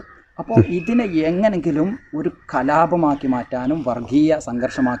പേടിച്ചു. അപ്പോൾ ഇതിനെ എങ്ങനെങ്കിലും ഒരു കലാപമാക്കി മാറ്റാനും വർഗീയ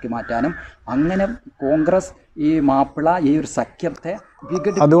സംഘർഷമാക്കി മാറ്റാനും അങ്ങനെ കോൺഗ്രസ് ഈ മാപ്പിള ഈ ഒരു സഖ്യത്തെ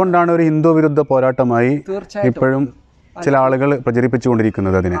അതുകൊണ്ടാണ് ഒരു ഹിന്ദു വിരുദ്ധ പോരാട്ടമായി ഇപ്പോഴും ചില ആളുകൾ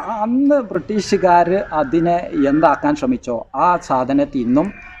പ്രചരിപ്പിച്ചുകൊണ്ടിരിക്കുന്നത്. അതിനെ അന്ന് ബ്രിട്ടീഷുകാർ അതിനെ എന്താക്കാൻ ശ്രമിച്ചോ ആ സാധനത്തെ ഇന്നും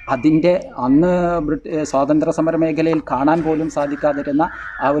അതിൻ്റെ അന്ന് സ്വാതന്ത്ര്യ സമര മേഖലയിൽ കാണാൻ പോലും സാധിക്കാതിരുന്ന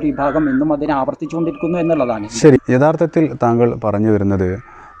ആ ഒരു വിഭാഗം ഇന്നും അതിനെ ആവർത്തിച്ചുകൊണ്ടിരിക്കുന്നു എന്നുള്ളതാണ്. ശരി, യഥാർത്ഥത്തിൽ താങ്കൾ പറഞ്ഞു വരുന്നത്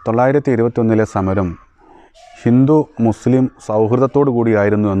 1921 സമരം ഹിന്ദു മുസ്ലിം സൗഹൃദത്തോടു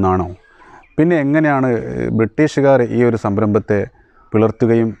കൂടിയായിരുന്നു എന്നാണോ? പിന്നെ എങ്ങനെയാണ് ബ്രിട്ടീഷുകാർ ഈ ഒരു സംരംഭത്തെ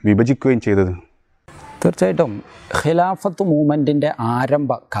പിളർത്തുകയും വിഭജിക്കുകയും ചെയ്തത്? തീർച്ചയായിട്ടും ഖിലാഫത്ത് മൂവ്മെൻറ്റിൻ്റെ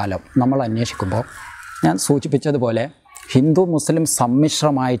ആരംഭകാലം നമ്മൾ അന്വേഷിക്കുമ്പോൾ ഞാൻ സൂചിപ്പിച്ചതുപോലെ ഹിന്ദു മുസ്ലിം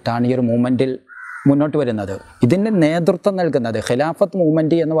സമ്മിശ്രമായിട്ടാണ് ഈ ഒരു മൂവ്മെൻറ്റിൽ മുന്നോട്ട് വരുന്നത്. ഇതിന് നേതൃത്വം നൽകുന്നത് ഖിലാഫത്ത്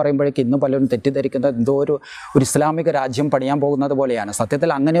മൂവ്മെൻറ്റ് എന്ന് പറയുമ്പോഴേക്ക് ഇന്ന് പലരും തെറ്റിദ്ധരിക്കുന്നത് എന്തോ ഒരു ഇസ്ലാമിക രാജ്യം പണിയാൻ പോകുന്നത് പോലെയാണ്. സത്യത്തിൽ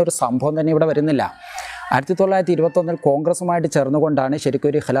അങ്ങനെ ഒരു സംഭവം തന്നെ ഇവിടെ വരുന്നില്ല. 1921 കോൺഗ്രസുമായിട്ട് ചേർന്നുകൊണ്ടാണ്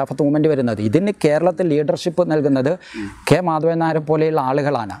ശരിക്കും ഒരു ഖിലാഫത്ത് മൂവ്മെൻറ്റ് വരുന്നത്. ഇതിന് കേരളത്തിൽ ലീഡർഷിപ്പ് നൽകുന്നത് കെ മാധവൻ നായരെ പോലെയുള്ള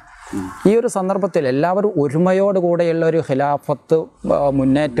ആളുകളാണ്. ഈ ഒരു സന്ദർഭത്തിൽ എല്ലാവരും ഒരുമയോടുകൂടെയുള്ള ഒരു ഖിലാഫത്ത്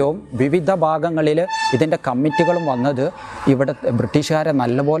മുന്നേറ്റവും വിവിധ ഭാഗങ്ങളിൽ ഇതിൻ്റെ കമ്മിറ്റികളും വന്നത് ഇവിടെ ബ്രിട്ടീഷുകാരെ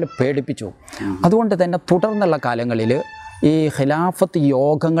നല്ലപോലെ പേടിപ്പിച്ചു. അതുകൊണ്ട് തന്നെ തുടർന്നുള്ള കാലങ്ങളിൽ ഈ ഖിലാഫത്ത്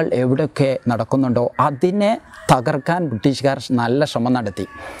യോഗങ്ങൾ എവിടെയൊക്കെ നടക്കുന്നുണ്ടോ അതിനെ തകർക്കാൻ ബ്രിട്ടീഷുകാർ നല്ല ശ്രമം നടത്തി.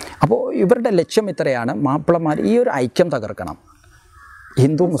 അപ്പോൾ ഇവരുടെ ലക്ഷ്യം ഇത്രയാണ്, മാപ്പിളമാർ ഈ ഒരു ഐക്യം തകർക്കണം.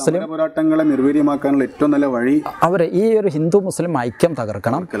 ഹിന്ദു മുസ്ലിം പോരാട്ടങ്ങളെ നിർവീര്യമാക്കാനുള്ള ഏറ്റവും നല്ല വഴി അവർ ഈ ഒരു ഹിന്ദു മുസ്ലിം ഐക്യം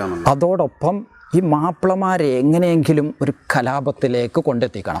തകർക്കണം. അതോടൊപ്പം ഈ മാപ്പിളമാരെ എങ്ങനെയെങ്കിലും ഒരു കലാപത്തിലേക്ക്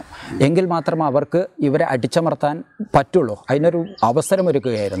കൊണ്ടെത്തിക്കണം. എങ്കിൽ മാത്രമേ അവർക്ക് ഇവരെ അടിച്ചമർത്താൻ പറ്റുള്ളൂ. അതിനൊരു അവസരം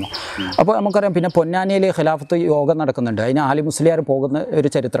ഒരുക്കുകയായിരുന്നു. അപ്പോൾ നമുക്കറിയാം, പിന്നെ പൊന്നാനിയിൽ ഖിലാഫത്ത് യോഗം നടക്കുന്നുണ്ട്. അതിന് ആലി മുസ്ലിയാർ പോകുന്ന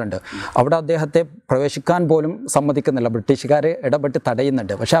ഒരു ചരിത്രമുണ്ട്. അവിടെ അദ്ദേഹത്തെ പ്രവേശിക്കാൻ പോലും സമ്മതിക്കുന്നില്ല, ബ്രിട്ടീഷുകാർ ഇടപെട്ട്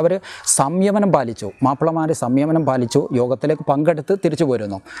തടയുന്നുണ്ട്. പക്ഷെ അവർ സംയമനം പാലിച്ചു, മാപ്പിളമാർ സംയമനം പാലിച്ചു, യോഗത്തിലേക്ക് പങ്കെടുത്ത് തിരിച്ചു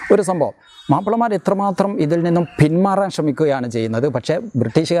പോരുന്നു. ഒരു സംഭവം, മാപ്പിളമാർ എത്രമാത്രം ഇതിൽ നിന്നും പിന്മാറാൻ ശ്രമിക്കുകയാണ് ചെയ്യുന്നത്. പക്ഷേ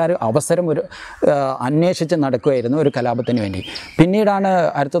ബ്രിട്ടീഷുകാർ അവസരം അന്വേഷിച്ച് നടക്കുകയായിരുന്നു ഒരു കലാപത്തിന് വേണ്ടി. പിന്നീടാണ്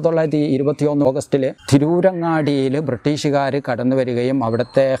 1921 ഓഗസ്റ്റിൽ തിരൂരങ്ങാടിയിൽ ബ്രിട്ടീഷുകാർ കടന്നു വരികയും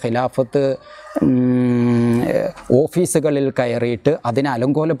അവിടുത്തെ ഖിലാഫത്ത് ഓഫീസുകളിൽ കയറിയിട്ട് അതിനെ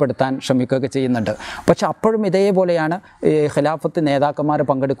അലങ്കോലപ്പെടുത്താൻ ശ്രമിക്കുകയൊക്കെ ചെയ്യുന്നുണ്ട്. പക്ഷെ അപ്പോഴും ഇതേപോലെയാണ് ഈ ഖിലാഫത്ത് നേതാക്കന്മാർ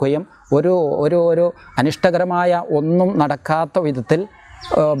പങ്കെടുക്കുകയും ഒരു അനിഷ്ടകരമായ ഒന്നും നടക്കാത്ത വിധത്തിൽ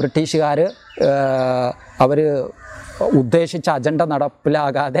ബ്രിട്ടീഷുകാർ അവർ ഉദ്ദേശിച്ച അജണ്ട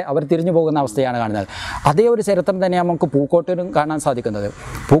നടപ്പിലാകാതെ അവർ തിരിഞ്ഞു പോകുന്ന അവസ്ഥയാണ് കാണുന്നത്. അതേ ഒരു ചരിത്രം തന്നെ നമുക്ക് പൂക്കോട്ടൂരും കാണാൻ സാധിക്കുന്നത്.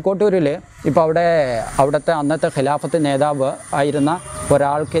 പൂക്കോട്ടൂരിൽ ഇപ്പോൾ അവിടുത്തെ അന്നത്തെ ഖിലാഫത്ത് നേതാവ് ആയിരുന്ന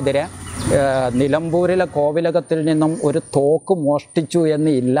ഒരാൾക്കെതിരെ നിലമ്പൂരിലെ കോവിലകത്തിൽ നിന്നും ഒരു തോക്ക് മോഷ്ടിച്ചു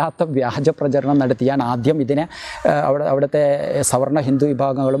എന്ന് ഇല്ലാത്ത വ്യാജ പ്രചരണം നടത്തിയാണ് ആദ്യം ഇതിനെ അവിടുത്തെ സവർണ ഹിന്ദു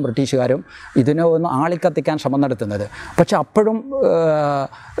വിഭാഗങ്ങളും ബ്രിട്ടീഷുകാരും ഇതിനെ ഒന്ന് ആളിക്കത്തിക്കാൻ ശ്രമം നടത്തുന്നത്. പക്ഷെ അപ്പോഴും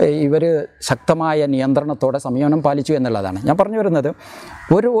ഇവർ ശക്തമായ നിയന്ത്രണത്തോടെ സംയമനം പാലിച്ചു എന്നുള്ളതാണ് ഞാൻ പറഞ്ഞു വരുന്നത്.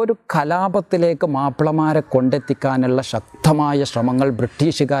 ഒരു കലാപത്തിലേക്ക് മാപ്പിളമാരെ കൊണ്ടെത്തിക്കാനുള്ള ശക്തമായ ശ്രമങ്ങൾ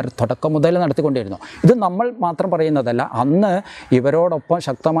ബ്രിട്ടീഷുകാർ തുടക്കം മുതൽ നടത്തിക്കൊണ്ടിരുന്നു. ഇത് നമ്മൾ മാത്രം പറയുന്നതല്ല. അന്ന് ഇവരോടൊപ്പം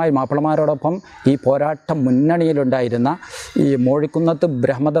ശക്തമായി മാപ്പിളമാരോടൊപ്പം ഈ പോരാട്ട മുന്നണിയിലുണ്ടായിരുന്ന ഈ മോഴിക്കുന്നത്ത്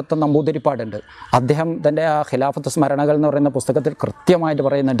ബ്രഹ്മദത്ത നമ്പൂതിരിപ്പാടുണ്ട്. അദ്ദേഹം തൻ്റെ ആ ഖിലാഫത്ത് സ്മരണകൾ എന്ന് പറയുന്ന പുസ്തകത്തിൽ കൃത്യമായിട്ട്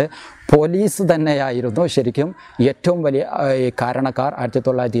പറയുന്നുണ്ട്, പോലീസ് തന്നെയായിരുന്നു ശരിക്കും ഏറ്റവും വലിയ കാരണക്കാർ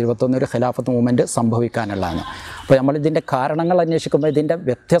 1921 ഖിലാഫത്ത് മൂവ്മെൻറ്റ് സംഭവിക്കാനുള്ളതാണ്. അപ്പോൾ നമ്മളിതിൻ്റെ കാരണങ്ങൾ അന്വേഷിക്കുമ്പോൾ ഇതിൻ്റെ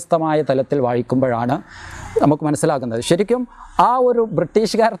വ്യത്യസ്തമായ തലത്തിൽ വായിക്കുമ്പോഴാണ് നമുക്ക് മനസ്സിലാക്കുന്നത് ശരിക്കും ആ ഒരു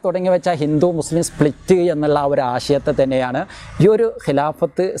ബ്രിട്ടീഷുകാർ തുടങ്ങി വെച്ച ഹിന്ദു മുസ്ലിം സ്പ്ലിറ്റ് എന്നുള്ള ആ ഒരു ആശയത്തെ തന്നെയാണ് ഈ ഒരു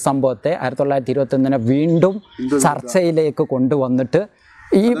ഖിലാഫത്ത് സംഭവത്തെ 1921 വീണ്ടും ചർച്ചയിലേക്ക് കൊണ്ടുവന്നിട്ട്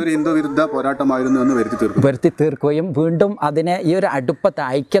ഈ ഹിന്ദു വിരുദ്ധ പോരാട്ടമായിരുന്നു എന്ന് വരുത്തി തീർക്കുകയും വീണ്ടും അതിനെ ഈ ഒരു അടുപ്പത്തെ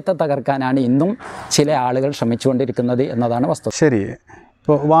ഐക്യത്തെ തകർക്കാനാണ് ഇന്നും ചില ആളുകൾ ശ്രമിച്ചുകൊണ്ടിരിക്കുന്നത് എന്നതാണ് വസ്തുത. ശരി.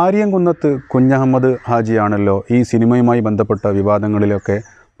 ഇപ്പോൾ വാരിയംകുന്നത്ത് കുഞ്ഞഹമ്മദ് ഹാജിയാണല്ലോ ഈ സിനിമയുമായി ബന്ധപ്പെട്ട വിവാദങ്ങളിലൊക്കെ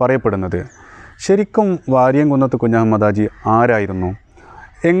പറയപ്പെടുന്നത്. ശരിക്കും വാരിയംകുന്നത്ത് കുഞ്ഞഹമ്മദ് ഹാജി ആരായിരുന്നു?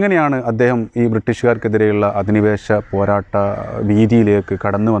 എങ്ങനെയാണ് അദ്ദേഹം ഈ ബ്രിട്ടീഷുകാർക്കെതിരെയുള്ള അധിനിവേശ പോരാട്ട വീതിയിലേക്ക്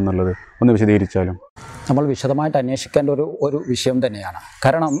കടന്നു വന്നുള്ളത് ഒന്ന് വിശദീകരിച്ചാലും. നമ്മൾ വിശദമായിട്ട് അന്വേഷിക്കേണ്ട ഒരു വിഷയം തന്നെയാണ്.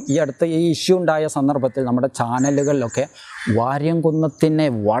 കാരണം ഈ അടുത്ത ഈ ഇഷ്യൂ ഉണ്ടായ സന്ദർഭത്തിൽ നമ്മുടെ ചാനലുകളിലൊക്കെ വാര്യംകുന്നത്തിനെ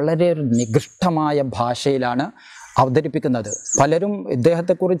വളരെ ഒരു നികൃഷ്ടമായ ഭാഷയിലാണ് അവതരിപ്പിക്കുന്നത്. പലരും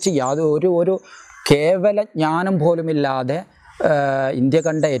ഇദ്ദേഹത്തെക്കുറിച്ച് ഒരു കേവല ജ്ഞാനം പോലുമില്ലാതെ ഇന്ത്യ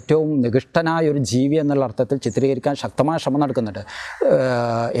കണ്ട ഏറ്റവും നികൃഷ്ടനായ ഒരു ജീവി എന്നുള്ള അർത്ഥത്തിൽ ചിത്രീകരിക്കാൻ ശക്തമായ ശ്രമം നടക്കുന്നുണ്ട്.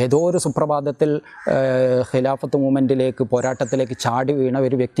 ഏതോ ഒരു സുപ്രഭാതത്തിൽ ഖിലാഫത്ത് മൂവ്മെൻറ്റിലേക്ക് പോരാട്ടത്തിലേക്ക് ചാടി വീണ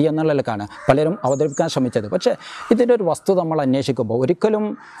ഒരു വ്യക്തി എന്നുള്ള നിലക്കാണ് പലരും അവതരിപ്പിക്കാൻ ശ്രമിച്ചത്. പക്ഷേ ഇതിൻ്റെ ഒരു വസ്തുത നമ്മൾ അന്വേഷിക്കുമ്പോൾ ഒരിക്കലും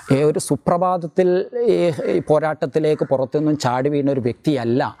ഒരു സുപ്രഭാതത്തിൽ ഈ പോരാട്ടത്തിലേക്ക് പുറത്തുനിന്നും ചാടി വീണ ഒരു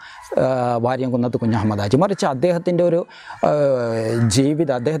വ്യക്തിയല്ല വാര്യംകുന്നത്ത് കുഞ്ഞഹമ്മദ് ഹാജി. മറിച്ച് അദ്ദേഹത്തിൻ്റെ ഒരു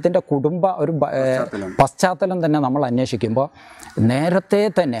ജീവിതം, അദ്ദേഹത്തിൻ്റെ കുടുംബ ഒരു പശ്ചാത്തലം തന്നെ നമ്മൾ അന്വേഷിക്കുമ്പോൾ നേരത്തെ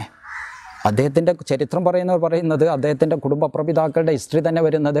തന്നെ അദ്ദേഹത്തിൻ്റെ ചരിത്രം പറയുന്നത് അദ്ദേഹത്തിൻ്റെ കുടുംബ പ്രപിതാക്കളുടെ ഹിസ്റ്ററി തന്നെ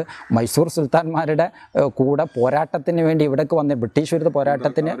വരുന്നത് മൈസൂർ സുൽത്താൻമാരുടെ കൂടെ പോരാട്ടത്തിന് വേണ്ടി ഇവിടേക്ക് വന്ന ബ്രിട്ടീഷ് വിരുദ്ധ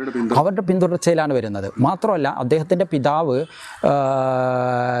പോരാട്ടത്തിന് അവരുടെ പിന്തുടർച്ചയിലാണ് വരുന്നത്. മാത്രമല്ല അദ്ദേഹത്തിൻ്റെ പിതാവ്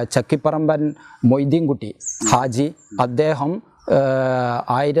ചക്കിപ്പറമ്പൻ മൊയ്തീൻകുട്ടി ഹാജി, അദ്ദേഹം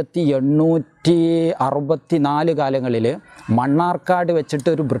 1864 കാലങ്ങളിൽ മണ്ണാർക്കാട് വെച്ചിട്ട്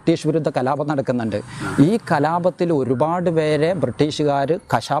ഒരു ബ്രിട്ടീഷ് വിരുദ്ധ കലാപം നടക്കുന്നുണ്ട്. ഈ കലാപത്തിൽ ഒരുപാട് പേരെ ബ്രിട്ടീഷുകാർ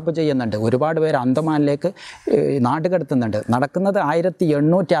കശാപ്പ് ചെയ്യുന്നുണ്ട്, ഒരുപാട് പേര് അന്തമാനിലേക്ക് നാടുകടത്തുന്നുണ്ട്. നടക്കുന്നത്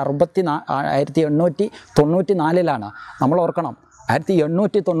 1894 നമ്മൾ ഓർക്കണം,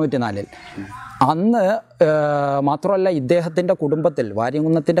 1894. അന്ന് മാത്രമല്ല ഇദ്ദേഹത്തിൻ്റെ കുടുംബത്തിൽ,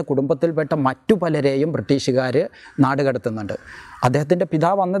 വാര്യംകുന്നത്തിൻ്റെ കുടുംബത്തിൽപ്പെട്ട മറ്റു പലരെയും ബ്രിട്ടീഷുകാർ നാടുകടത്തുന്നുണ്ട്. അദ്ദേഹത്തിൻ്റെ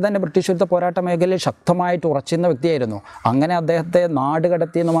പിതാവ് അന്ന് തന്നെ ബ്രിട്ടീഷ് വിരുദ്ധ പോരാട്ട മേഖലയിൽ ശക്തമായിട്ട് ഉറച്ചിരുന്ന വ്യക്തിയായിരുന്നു. അങ്ങനെ അദ്ദേഹത്തെ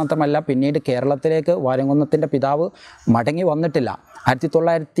നാടുകടത്തിയെന്ന് മാത്രമല്ല പിന്നീട് കേരളത്തിലേക്ക് വാര്യംകുന്നത്തിൻ്റെ പിതാവ് മടങ്ങി വന്നിട്ടില്ല.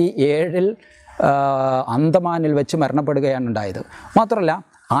 1907 അന്തമാനിൽ വെച്ച് മരണപ്പെടുകയാണ് ഉണ്ടായത്. മാത്രമല്ല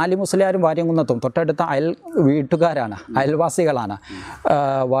ആലി മുസ്ലിയാരും വാര്യംകുന്നത്തും തൊട്ടടുത്ത വീട്ടുകാരാണ്, അയൽവാസികളാണ്.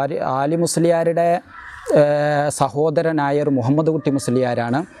 ആലി മുസ്ലിയാരുടെ സഹോദരനായ ഒരു മുഹമ്മദ് കുട്ടി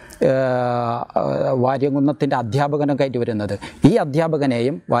മുസ്ലിയാരാണ് വാര്യംകുന്നത്തിൻ്റെ അധ്യാപകനൊക്കെ ആയിട്ട് വരുന്നത്. ഈ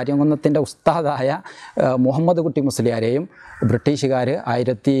അധ്യാപകനെയും വാര്യംകുന്നത്തിൻ്റെ ഉസ്താദായ മുഹമ്മദ് കുട്ടി മുസ്ലിയാരെയും ബ്രിട്ടീഷുകാർ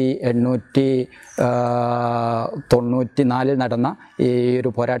 1894 നടന്ന ഈ ഒരു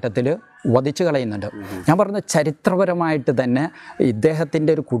പോരാട്ടത്തിൽ വധിച്ചു കളയുന്നുണ്ട്. ഞാൻ പറഞ്ഞ ചരിത്രപരമായിട്ട് തന്നെ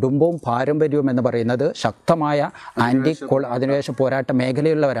ഇദ്ദേഹത്തിൻ്റെ ഒരു കുടുംബവും പാരമ്പര്യവും എന്ന് പറയുന്നത് ശക്തമായ അധിനിവേശ പോരാട്ട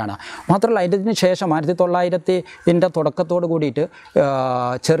മേഖലയുള്ളവരാണ്. മാത്രമല്ല ഇതിന് ശേഷം 1900 തുടക്കത്തോട് കൂടിയിട്ട്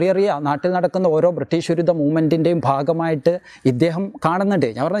ചെറിയ നാട്ടിൽ നടക്കുന്ന ഓരോ ബ്രിട്ടീഷ് വിരുദ്ധ മൂവ്മെൻറ്റിൻ്റെയും ഭാഗമായിട്ട് ഇദ്ദേഹം കാണുന്നുണ്ട്.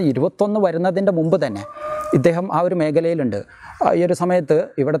 ഞാൻ പറഞ്ഞ 21 വരുന്നതിൻ്റെ മുമ്പ് തന്നെ ഇദ്ദേഹം ആ ഒരു മേഖലയിലുണ്ട്. ഈ ഒരു സമയത്ത്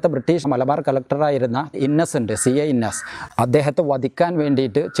ഇവിടുത്തെ ബ്രിട്ടീഷ് മലബാർ കളക്ടറായിരുന്ന ഇന്നസെൻ്റ് CA ഇന്നസ് അദ്ദേഹത്തെ വധിക്കാൻ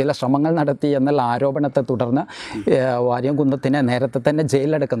വേണ്ടിയിട്ട് ചില ശ്രമങ്ങൾ നടത്തി എന്നുള്ള ആരോപണത്തെ തുടർന്ന് വാര്യംകുന്നത്തിനെ നേരത്തെ തന്നെ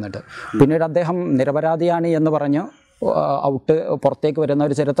ജയിലിലടക്കുന്നുണ്ട്. പിന്നീട് അദ്ദേഹം നിരപരാധിയാണ് എന്ന് പറഞ്ഞ് ഔട്ട് പുറത്തേക്ക് വരുന്ന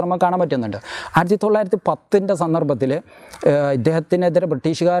ഒരു ചരിത്രം നമുക്ക് കാണാൻ പറ്റുന്നുണ്ട്. 1910 സന്ദർഭത്തിൽ ഇദ്ദേഹത്തിനെതിരെ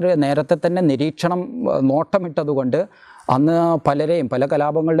ബ്രിട്ടീഷുകാർ നേരത്തെ തന്നെ നോട്ടമിട്ടതുകൊണ്ട് അന്ന് പല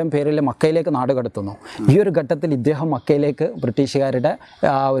കലാപങ്ങളുടെയും പേരിൽ മക്കയിലേക്ക് നാടുകടത്തുന്നു. ഈ ഒരു ഘട്ടത്തിൽ ഇദ്ദേഹം മക്കയിലേക്ക് ബ്രിട്ടീഷുകാരുടെ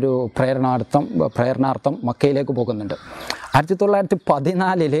ആ ഒരു പ്രേരണാർത്ഥം മക്കയിലേക്ക് പോകുന്നുണ്ട്.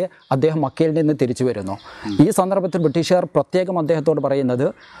 1914 അദ്ദേഹം മക്കയിൽ നിന്ന് തിരിച്ചു വരുന്നു. ഈ സന്ദർഭത്തിൽ ബ്രിട്ടീഷുകാർ പ്രത്യേകം അദ്ദേഹത്തോട് പറയുന്നത്,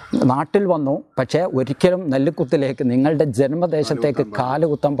 നാട്ടിൽ വന്നു പക്ഷേ ഒരിക്കലും നെല്ലിക്കുത്തിലേക്ക് നിങ്ങളുടെ ജന്മദേശത്തേക്ക്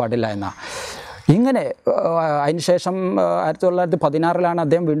കാലുകുത്താൻ പാടില്ല എന്നാണ്. ഇങ്ങനെ അതിനുശേഷം 1916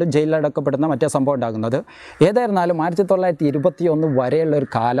 അദ്ദേഹം വീണ്ടും ജയിലിലടക്കപ്പെടുന്ന മറ്റേ സംഭവം ഉണ്ടാകുന്നത്. ഏതായിരുന്നാലും 1921 വരെയുള്ള ഒരു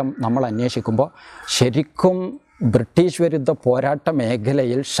കാലം നമ്മൾ അന്വേഷിക്കുമ്പോൾ ശരിക്കും ബ്രിട്ടീഷ് വിരുദ്ധ പോരാട്ട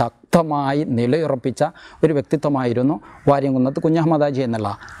മേഖലയിൽ ശക്തമായി നിലയുറപ്പിച്ച ഒരു വ്യക്തിത്വമായിരുന്നു വാര്യംകുന്നത്ത് കുഞ്ഞഹമ്മദ് ഹാജി എന്നുള്ള.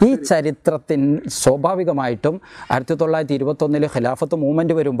 ഈ ചരിത്രത്തിന് സ്വാഭാവികമായിട്ടും 1921 ഖിലാഫത്ത്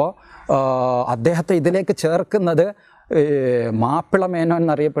മൂവ്മെൻറ്റ് വരുമ്പോൾ അദ്ദേഹത്തെ ഇതിലേക്ക് ചേർക്കുന്നത് മാപ്പിള മേനോൻ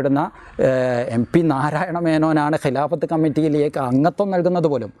എന്നറിയപ്പെടുന്ന MP നാരായണ മേനോനാണ് ഖിലാഫത്ത് കമ്മിറ്റിയിലേക്ക് അംഗത്വം നൽകുന്നത്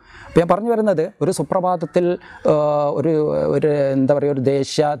പോലും. അപ്പോൾ ഞാൻ പറഞ്ഞു വരുന്നത്, ഒരു സുപ്രഭാതത്തിൽ ഒരു എന്താ പറയുക, ഒരു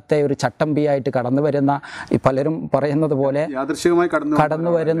ദേശത്തെ ഒരു ചട്ടമ്പിയായിട്ട് കടന്നു വരുന്ന, പലരും പറയുന്നത് പോലെ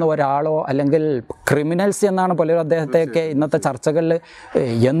കടന്നു വരുന്ന ഒരാളോ അല്ലെങ്കിൽ ക്രിമിനൽസ് എന്നാണ് പലരും അദ്ദേഹത്തെയൊക്കെ ഇന്നത്തെ ചർച്ചകളിൽ.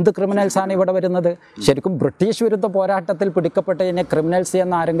 എന്ത് ക്രിമിനൽസാണ് ഇവിടെ വരുന്നത്? ശരിക്കും ബ്രിട്ടീഷ് വിരുദ്ധ പോരാട്ടത്തിൽ പിടിക്കപ്പെട്ടതിനെ ക്രിമിനൽസ്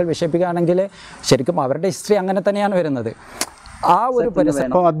എന്ന് ആരെങ്കിലും വിശേഷിപ്പിക്കുകയാണെങ്കിൽ ശരിക്കും അവരുടെ ഹിസ്റ്ററി അങ്ങനെ തന്നെയാണ് വരുന്നത്. ആ ഒരു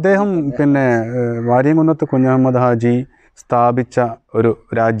പരിസരം. അപ്പോൾ അദ്ദേഹം വാര്യംകുന്നത്ത് കുഞ്ഞഹമ്മദ് ഹാജി സ്ഥാപിച്ച ഒരു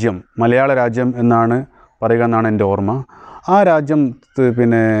രാജ്യം മലയാള രാജ്യം എന്നാണ് പറയുക എന്നാണ് എൻ്റെ ഓർമ്മ. ആ രാജ്യം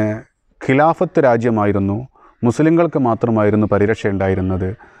ഖിലാഫത്ത് രാജ്യമായിരുന്നു. മുസ്ലിങ്ങൾക്ക് മാത്രമായിരുന്നു പരിരക്ഷ ഉണ്ടായിരുന്നത്.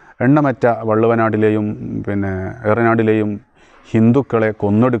 എണ്ണമറ്റ വള്ളുവനാടിലെയും ഏറനാടിലെയും ഹിന്ദുക്കളെ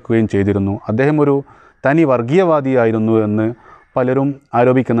കൊന്നൊടുക്കുകയും ചെയ്തിരുന്നു. അദ്ദേഹം ഒരു തനി വർഗീയവാദിയായിരുന്നു എന്ന് പലരും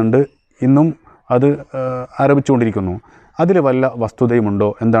ആരോപിക്കുന്നുണ്ട്. ഇന്നും അത് ആരോപിച്ചുകൊണ്ടിരിക്കുന്നു. അതിൽ വല്ല വസ്തുതയുമുണ്ടോ?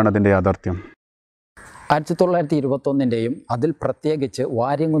 എന്താണ് അതിൻ്റെ യാഥാർത്ഥ്യം? 1921 അതിൽ പ്രത്യേകിച്ച്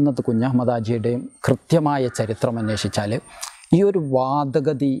വാര്യംകുന്നത്ത് കുഞ്ഞഹമ്മദ് ഹാജിയുടെയും കൃത്യമായ ചരിത്രം അന്വേഷിച്ചാൽ ഈ ഒരു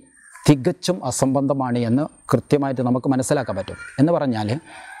വാദഗതി തികച്ചും അസംബന്ധമാണ് എന്ന് കൃത്യമായിട്ട് നമുക്ക് മനസ്സിലാക്കാൻ പറ്റും. എന്ന് പറഞ്ഞാൽ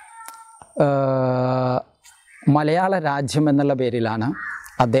മലയാള രാജ്യം എന്നുള്ള പേരിലാണ്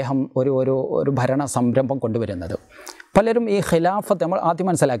അദ്ദേഹം ഒരു ഭരണ സംരംഭം കൊണ്ടുവരുന്നത്. പലരും ഈ ഖിലാഫത്ത്, നമ്മൾ ആദ്യം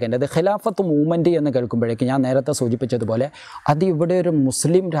മനസ്സിലാക്കേണ്ടത്, ഖിലാഫത്ത് മൂവ്മെൻറ്റ് എന്ന് കേൾക്കുമ്പോഴേക്ക് ഞാൻ നേരത്തെ സൂചിപ്പിച്ചതുപോലെ അത് ഇവിടെ ഒരു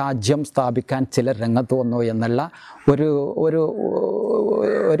മുസ്ലിം രാജ്യം സ്ഥാപിക്കാൻ ചിലർ രംഗത്ത് വന്നു എന്നുള്ള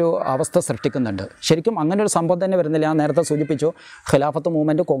ഒരു അവസ്ഥ സൃഷ്ടിക്കുന്നുണ്ട്. ശരിക്കും അങ്ങനെ ഒരു സംഭവം തന്നെ വരുന്നില്ല. ഞാൻ നേരത്തെ സൂചിപ്പിച്ചു, ഖിലാഫത്ത്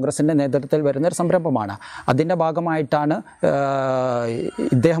മൂവ്മെൻറ്റ് കോൺഗ്രസിൻ്റെ നേതൃത്വത്തിൽ വരുന്നൊരു സംരംഭമാണ്. അതിൻ്റെ ഭാഗമായിട്ടാണ്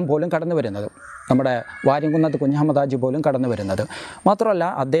ഇദ്ദേഹം പോലും കടന്നു വരുന്നത്, നമ്മുടെ വാര്യംകുന്നത്ത് കുഞ്ഞഹമ്മദ് ഹാജി പോലും കടന്നു വരുന്നത്. മാത്രമല്ല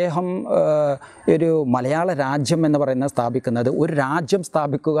അദ്ദേഹം ഒരു മലയാള രാജ്യം എന്ന് പറയുന്നത് സ്ഥാപിക്കുന്നത്, ഒരു രാജ്യം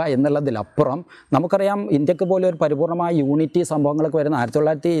സ്ഥാപിക്കുക എന്നുള്ളതിലപ്പുറം നമുക്കറിയാം ഇന്ത്യക്ക് പോലും ഒരു പരിപൂർണമായ യൂണിറ്റി സംഭവങ്ങളൊക്കെ വരുന്ന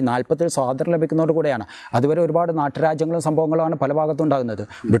 1940 സ്വാതന്ത്ര്യം ലഭിക്കുന്നതോട് കൂടെയാണ്. അതുവരെ ഒരുപാട് നാട്ടുരാജ്യങ്ങളും സംഭവങ്ങളുമാണ് പല ഭാഗത്തും ഉണ്ടാകുന്നത്.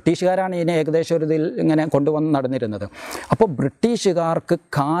 ബ്രിട്ടീഷുകാരാണ് ഇതിനെ ഏകദേശം ഒരു ഇതിൽ ഇങ്ങനെ കൊണ്ടുവന്ന് നടന്നിരുന്നത്. അപ്പോൾ ബ്രിട്ടീഷുകാർക്ക്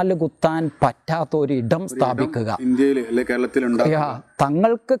കാലുകുത്താൻ പറ്റാത്ത ഒരു ഇടം സ്ഥാപിക്കുക,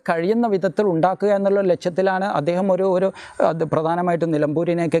 തങ്ങൾക്ക് കഴിയുന്ന വിധത്തിൽ ഉണ്ടാക്കുക എന്നുള്ള ലക്ഷ്യത്തിലാണ് അദ്ദേഹം അത് പ്രധാനമായിട്ടും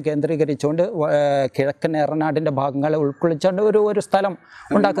നിലമ്പൂരിനെയൊക്കെ കേന്ദ്രീകരിച്ചുകൊണ്ട് കിഴക്കൻ ഏറനാടിൻ്റെ ഭാഗങ്ങളെ ഉൾക്കൊള്ളിച്ചുകൊണ്ട് ഒരു സ്ഥലം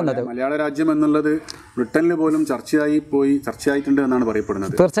ഉണ്ടാക്കുന്നത്. മലയാള രാജ്യം എന്നുള്ളത് ബ്രിട്ടനിൽ പോലും ചർച്ചയായിട്ടുണ്ട് എന്നാണ്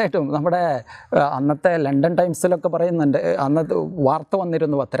പറയപ്പെടുന്നത്. തീർച്ചയായിട്ടും നമ്മുടെ അന്നത്തെ ലണ്ടൻ ടൈംസിലൊക്കെ പറയുന്നുണ്ട്, അന്നത്തെ വാർത്ത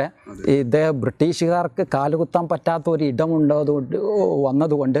വന്നിരുന്നു അത്രേ, ഇദ്ദേഹം ബ്രിട്ടീഷുകാർക്ക് കാലുകുത്താൻ പറ്റാത്ത ഒരു ഇടമുണ്ടോ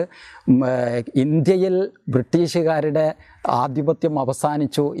വന്നതുകൊണ്ട് ഇന്ത്യയിൽ ബ്രിട്ടീഷുകാരുടെ ആധിപത്യം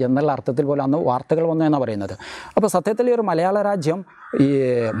അവസാനിച്ചു എന്നുള്ള അർത്ഥത്തിൽ പോലും അന്ന് വാർത്തകൾ വന്നു എന്നാണ് പറയുന്നത്. അപ്പോൾ സത്യത്തിൽ ഈ ഒരു മലയാള രാജ്യം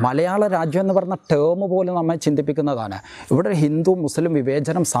എന്ന് പറഞ്ഞ ടേം പോലും നമ്മെ ചിന്തിപ്പിക്കുന്നതാണ്. ഇവിടെ ഹിന്ദു മുസ്ലിം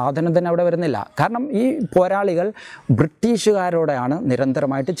വിവേചനം സാധനം തന്നെ അവിടെ വരുന്നില്ല. കാരണം ഈ പോരാളികൾ ബ്രിട്ടീഷുകാരോടാണ്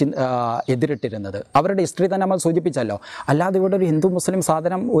നിരന്തരമായിട്ട് എതിരിട്ടിരുന്നത്. അവരുടെ ഹിസ്റ്ററി തന്നെ നമ്മൾ സൂചിപ്പിച്ചല്ലോ. അല്ലാതെ ഇവിടെ ഒരു ഹിന്ദു മുസ്ലിം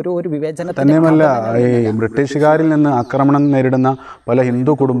സാധനം ഒരു വിവേചനം തന്നെയുമല്ല, ഈ ബ്രിട്ടീഷുകാരിൽ നിന്ന് ആക്രമണം നേരിടുന്ന പല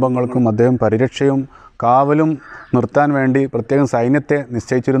ഹിന്ദു കുടുംബങ്ങൾക്കും അദ്ദേഹം പരിരക്ഷയും കാവലും നിർത്താൻ വേണ്ടി പ്രത്യേകം സൈന്യത്തെ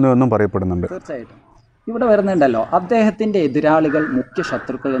നിശ്ചയിച്ചിരുന്നു എന്നും പറയപ്പെടുന്നുണ്ട്. തീർച്ചയായിട്ടും ഇവിടെ വരുന്നുണ്ടല്ലോ, അദ്ദേഹത്തിൻ്റെ എതിരാളികൾ, മുഖ്യ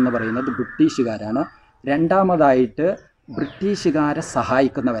ശത്രുക്കൾ എന്ന് പറയുന്നത് ബ്രിട്ടീഷുകാരാണ്. രണ്ടാമതായിട്ട് ബ്രിട്ടീഷുകാരെ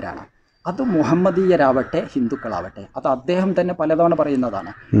സഹായിക്കുന്നവരാണ്. അത് മുഹമ്മദീയരാവട്ടെ ഹിന്ദുക്കളാവട്ടെ, അത് അദ്ദേഹം തന്നെ പലതവണ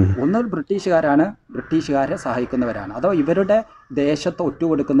പറയുന്നതാണ്. ഒന്നുകിൽ ബ്രിട്ടീഷുകാരാണ്, ബ്രിട്ടീഷുകാരെ സഹായിക്കുന്നവരാണ്, അതോ ഇവരുടെ ദേശത്ത്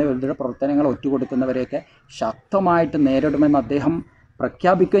ഒറ്റുകൊടുക്കുന്ന, ഇവരുടെ പ്രവർത്തനങ്ങൾ ഒറ്റുകൊടുക്കുന്നവരെയൊക്കെ ശക്തമായിട്ട് നേരിടുമെന്ന് അദ്ദേഹം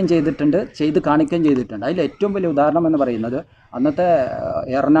പ്രഖ്യാപിക്കുകയും ചെയ്തിട്ടുണ്ട്, ചെയ്ത് കാണിക്കുകയും ചെയ്തിട്ടുണ്ട്. അതിൽ ഏറ്റവും വലിയ ഉദാഹരണം എന്ന് പറയുന്നത് അന്നത്തെ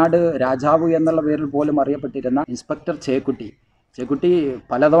ഏറനാട് രാജാവ് എന്നുള്ള പേരിൽ പോലും അറിയപ്പെട്ടിരുന്ന ഇൻസ്പെക്ടർ ചേക്കുട്ടി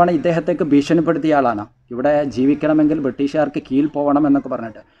പലതവണ ഇദ്ദേഹത്തേക്ക് ഭീഷണിപ്പെടുത്തിയ ആളാണ്. ഇവിടെ ജീവിക്കണമെങ്കിൽ ബ്രിട്ടീഷുകാർക്ക് കീഴിൽ പോകണം എന്നൊക്കെ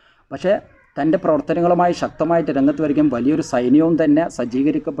പറഞ്ഞിട്ട്. പക്ഷേ തൻ്റെ പ്രവർത്തനങ്ങളുമായി ശക്തമായിട്ട് രംഗത്ത് വരികയും വലിയൊരു സൈന്യവും തന്നെ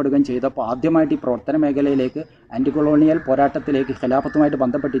സജ്ജീകരിക്കപ്പെടുകയും ചെയ്തപ്പോൾ ആദ്യമായിട്ട് ഈ പ്രവർത്തന മേഖലയിലേക്ക്, ആൻറ്റി കൊളോണിയൽ പോരാട്ടത്തിലേക്ക് ഖിലാഫത്തുമായിട്ട്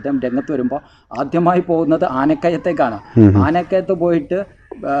ബന്ധപ്പെട്ട് ഇദ്ദേഹം രംഗത്ത് വരുമ്പോൾ ആദ്യമായി പോകുന്നത് ആനക്കയത്തേക്കാണ്. ആനക്കയത്ത് പോയിട്ട്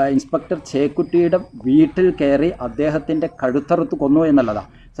ഇൻസ്പെക്ടർ ചേക്കുട്ടിയുടെ വീട്ടിൽ കയറി അദ്ദേഹത്തിൻ്റെ കഴുത്തറുത്ത് കൊന്നു എന്നുള്ളതാണ്.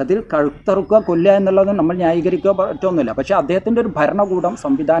 സത്യത്തിൽ കഴുത്തറുക്കുക, കൊല്ലുക എന്നുള്ളത് നമ്മൾ ന്യായീകരിക്കുക പറ്റൊന്നുമില്ല. പക്ഷേ അദ്ദേഹത്തിൻ്റെ ഒരു ഭരണകൂടം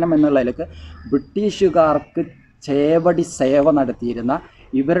സംവിധാനം എന്നുള്ളതിലേക്ക് ബ്രിട്ടീഷുകാർക്ക് ചേവടി സേവ നടത്തിയിരുന്ന,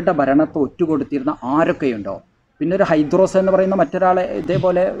 ഇവരുടെ ഭരണത്തെ ഒറ്റുകൊടുത്തിരുന്ന ആരൊക്കെയുണ്ടോ, പിന്നെ ഒരു ഹൈദ്രോസ് എന്ന് പറയുന്ന മറ്റൊരാളെ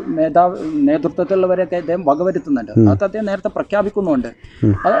ഇതേപോലെ നേതൃത്വത്തിലുള്ളവരെയൊക്കെ അദ്ദേഹം വകവരുത്തുന്നുണ്ട്. അത് അദ്ദേഹം നേരത്തെ പ്രഖ്യാപിക്കുന്നുണ്ട്.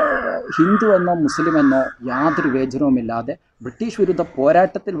 അത് ഹിന്ദു എന്നോ മുസ്ലിം എന്നോ യാതൊരു വിവേചനവുമില്ലാതെ ബ്രിട്ടീഷ് വിരുദ്ധ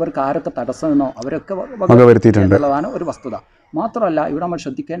പോരാട്ടത്തിൽ ഇവർക്ക് ആരൊക്കെ തടസ്സമെന്നോ അവരൊക്കെ വകവരുത്തിയിട്ടുള്ളതാണ് ഒരു വസ്തുത. മാത്രമല്ല ഇവിടെ നമ്മൾ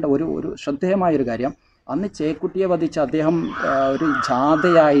ശ്രദ്ധിക്കേണ്ട ഒരു ശ്രദ്ധേയമായൊരു കാര്യം, അന്ന് ചേക്കുട്ടിയെ വധിച്ച് അദ്ദേഹം ഒരു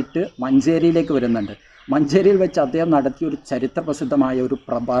ജാഥയായിട്ട് മഞ്ചേരിയിലേക്ക് വരുന്നുണ്ട്. മഞ്ചേരിയിൽ വെച്ച് അദ്ദേഹം നടത്തിയ ഒരു ചരിത്ര പ്രസിദ്ധമായ ഒരു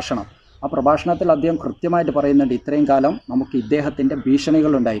പ്രഭാഷണം, ആ പ്രഭാഷണത്തിൽ അദ്ദേഹം കൃത്യമായിട്ട് പറയുന്നുണ്ട്, ഇത്രയും കാലം നമുക്ക് ഇദ്ദേഹത്തിൻ്റെ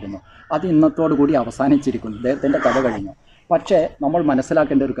ഭീഷണികളുണ്ടായിരുന്നു, അത് ഇന്നത്തോടു കൂടി അവസാനിച്ചിരിക്കുന്നു, ഇദ്ദേഹത്തിൻ്റെ കഥ കഴിഞ്ഞു. പക്ഷേ നമ്മൾ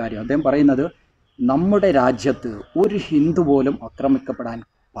മനസ്സിലാക്കേണ്ട ഒരു കാര്യം, അദ്ദേഹം പറയുന്നത് നമ്മുടെ രാജ്യത്ത് ഒരു ഹിന്ദു പോലും ആക്രമിക്കപ്പെടാൻ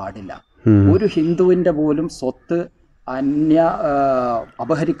പാടില്ല, ഒരു ഹിന്ദുവിൻ്റെ പോലും സ്വത്ത്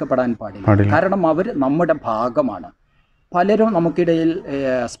അപഹരിക്കപ്പെടാൻ പാടില്ല. കാരണം അവർ നമ്മുടെ ഭാഗമാണ്. പലരും നമുക്കിടയിൽ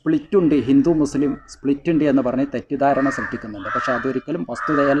സ്പ്ലിറ്റുണ്ട്, ഹിന്ദു മുസ്ലിം സ്പ്ലിറ്റുണ്ട് എന്ന് പറഞ്ഞ് തെറ്റിദ്ധാരണ സൃഷ്ടിക്കുന്നുണ്ട്. പക്ഷേ അതൊരിക്കലും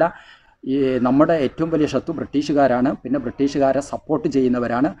വസ്തുതയല്ല. ഈ നമ്മുടെ ഏറ്റവും വലിയ ശത്രു ബ്രിട്ടീഷുകാരാണ്, പിന്നെ ബ്രിട്ടീഷുകാരെ സപ്പോർട്ട്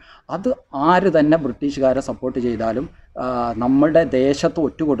ചെയ്യുന്നവരാണ്. അത് ആര് തന്നെ ബ്രിട്ടീഷുകാരെ സപ്പോർട്ട് ചെയ്താലും നമ്മുടെ ദേശത്ത്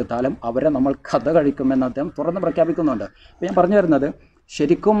ഒറ്റുകൊടുത്താലും അവരെ നമ്മൾ കഥ കഴിക്കുമെന്ന് അദ്ദേഹം തുറന്ന് പ്രഖ്യാപിക്കുന്നുണ്ട്. അപ്പോൾ ഞാൻ പറഞ്ഞു വരുന്നത്,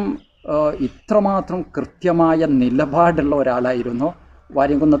 ശരിക്കും ഇത്രമാത്രം കൃത്യമായ നിലപാടുള്ള ഒരാളായിരുന്നു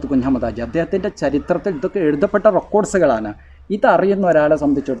വാര്യംകുന്നത്ത് കുഞ്ഞഹമ്മദ് ഹാജി. അദ്ദേഹത്തിൻ്റെ ചരിത്രത്തിൽ ഇതൊക്കെ എഴുതപ്പെട്ട റെക്കോർഡ്സുകളാണ്. ഇതറിയുന്ന ഒരാളെ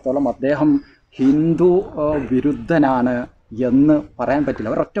സംബന്ധിച്ചിടത്തോളം അദ്ദേഹം ഹിന്ദു വിരുദ്ധനാണ് എന്ന് പറയാൻ പറ്റില്ല.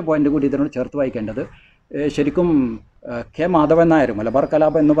 ഒരൊറ്റ പോയിന്റ് കൂടി ഇതിനോട് ചേർത്ത് വായിക്കേണ്ടത്, ശരിക്കും കെ മാധവൻ നായർ മലബാർ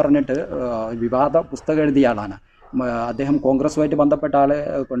കലാപം എന്ന് പറഞ്ഞിട്ട് വിവാദ പുസ്തകം എഴുതിയ ആളാണ്. അദ്ദേഹം കോൺഗ്രസുമായിട്ട് ബന്ധപ്പെട്ട ആളെ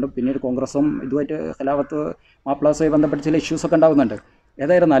കൊണ്ട് പിന്നീട് കോൺഗ്രസും ഇതുമായിട്ട് ഖിലാഫത്ത് മാപ്പിളാസുമായി ബന്ധപ്പെട്ട ചില ഇഷ്യൂസൊക്കെ ഉണ്ടാകുന്നുണ്ട്.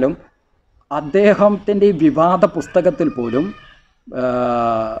 ഏതായിരുന്നാലും അദ്ദേഹത്തിൻ്റെ ഈ വിവാദ പുസ്തകത്തിൽ പോലും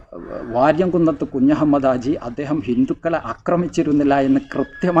വാര്യംകുന്നത്ത് കുഞ്ഞഹമ്മദ് ഹാജി അദ്ദേഹം ഹിന്ദുക്കളെ ആക്രമിച്ചിരുന്നില്ല എന്ന്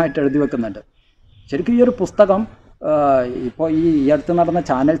കൃത്യമായിട്ട് എഴുതി വെക്കുന്നുണ്ട്. ശരിക്കും ഈ ഒരു പുസ്തകം ഇപ്പോൾ ഈ അടുത്ത് നടന്ന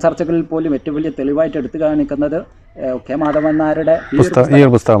ചാനൽ ചർച്ചകളിൽ പോലും ഏറ്റവും വലിയ തെളിവായിട്ട് എടുത്തു കാണിക്കുന്നത് കെ മാധവൻ നായരുടെ ഈ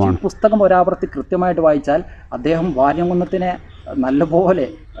പുസ്തകം ഒരാവർത്തി കൃത്യമായിട്ട് വായിച്ചാൽ അദ്ദേഹം വാര്യംകുന്നത്തിനെ നല്ലപോലെ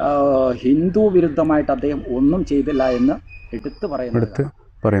ഹിന്ദു വിരുദ്ധമായിട്ട് അദ്ദേഹം ഒന്നും ചെയ്തില്ല എന്ന് എടുത്തു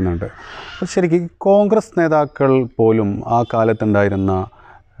പറയുന്നുണ്ട്. ശരിക്കും കോൺഗ്രസ് നേതാക്കൾ പോലും ആ കാലത്തുണ്ടായിരുന്ന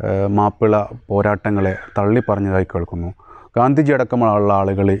മാപ്പിള പോരാട്ടങ്ങളെ തള്ളിപ്പറഞ്ഞതായി കേൾക്കുന്നു. ഗാന്ധിജി അടക്കമുള്ള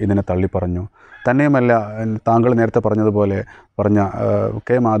ആളുകൾ ഇതിനെ തള്ളിപ്പറഞ്ഞു. തന്നെയുമല്ല, താങ്കൾ നേരത്തെ പറഞ്ഞതുപോലെ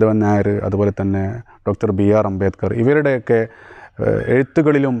കെ മാധവൻ നായർ, അതുപോലെ തന്നെ ഡോക്ടർ BR അംബേദ്കർ, ഇവരുടെയൊക്കെ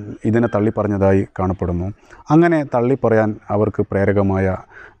എഴുത്തുകളിലും ഇതിനെ തള്ളിപ്പറഞ്ഞതായി കാണപ്പെടുന്നു. അങ്ങനെ തള്ളിപ്പറയാൻ അവർക്ക് പ്രേരകമായ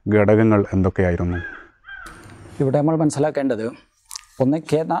ഘടകങ്ങൾ എന്തൊക്കെയായിരുന്നു? ഇവിടെ നമ്മൾ മനസ്സിലാക്കേണ്ടത്, ഒന്ന്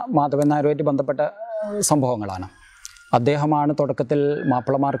കെ മാധവൻ നായരുമായിട്ട് ബന്ധപ്പെട്ട സംഭവങ്ങളാണ്. അദ്ദേഹമാണ് തുടക്കത്തിൽ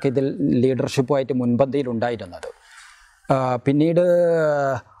മാപ്പിളമാർക്ക് ഇതിൽ ലീഡർഷിപ്പുമായിട്ട് മുൻപന്തിയിലുണ്ടായിരുന്നത്. പിന്നീട്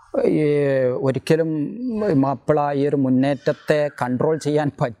ഒരിക്കലും മാപ്പിള ഈ ഒരു മുന്നേറ്റത്തെ കൺട്രോൾ ചെയ്യാൻ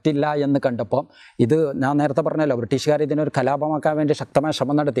പറ്റില്ല എന്ന് കണ്ടപ്പോൾ, ഇത് ഞാൻ നേരത്തെ പറഞ്ഞല്ലോ, ബ്രിട്ടീഷുകാർ ഇതിനൊരു കലാപമാക്കാൻ വേണ്ടി ശക്തമായ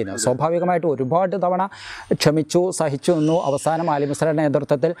ശ്രമം നടത്തിയിരുന്നു. സ്വാഭാവികമായിട്ട് ഒരുപാട് തവണ ക്ഷമിച്ചു, സഹിച്ചു നിന്നു. അവസാനം ആലിമുസ്ലിയുടെ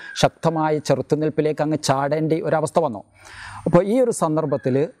നേതൃത്വത്തിൽ ശക്തമായ ചെറുത്തുനിൽപ്പിലേക്ക് അങ്ങ് ചാടേണ്ടി ഒരവസ്ഥ വന്നു. അപ്പോൾ ഈ ഒരു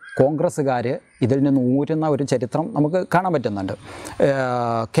സന്ദർഭത്തിൽ കോൺഗ്രസ്സുകാർ ഇതിൽ നിന്ന് ഊരുന്ന ഒരു ചരിത്രം നമുക്ക് കാണാൻ പറ്റുന്നുണ്ട്.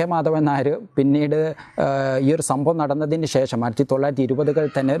 കെ മാധവൻ നായർ പിന്നീട് ഈ ഒരു സംഭവം നടന്നതിന് ശേഷം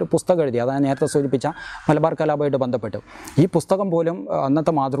 1920-കളിൽ തന്നെ ഒരു പുസ്തകം എഴുതി. അതാണ് നേരത്തെ സൂചിപ്പിച്ച മലബാർ കലാപമായിട്ട് ബന്ധപ്പെട്ട്. ഈ പുസ്തകം പോലും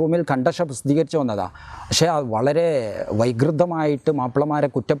അന്നത്തെ മാതൃഭൂമിയിൽ കണ്ടശ പ്രസിദ്ധീകരിച്ചു വന്നതാണ്. പക്ഷേ അത് വളരെ വൈകൃതമായിട്ട് മാപ്പിളമാരെ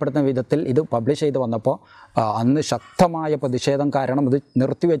കുറ്റപ്പെടുത്തുന്ന വിധത്തിൽ ഇത് പബ്ലിഷ് ചെയ്ത് വന്നപ്പോൾ അന്ന് ശക്തമായ പ്രതിഷേധം കാരണം ഇത്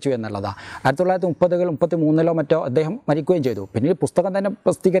നിർത്തിവെച്ചു എന്നുള്ളതാണ്. 1930-33 മറ്റോ അദ്ദേഹം മരിക്കുകയും ചെയ്തു. പിന്നീട് പുസ്തകം തന്നെ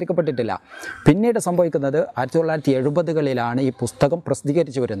പ്രസിദ്ധീകരിക്കപ്പെട്ടിട്ടില്ല. പിന്നീട് സംഭവിക്കുന്നത് 1970-കളിലാണ് ഈ പുസ്തകം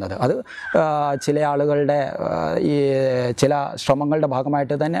പ്രസിദ്ധീകരിച്ചു വരുന്നത്. അത് ചില ആളുകളുടെ ഈ ചില ശ്രമങ്ങളുടെ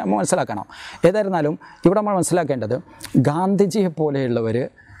ഭാഗമായിട്ട് തന്നെ മനസ്സിലാക്കണം. ഏതായിരുന്നാലും ഇവിടെ നമ്മൾ മനസ്സിലാക്കേണ്ടത്, ഗാന്ധിജിയെ പോലെയുള്ളവർ,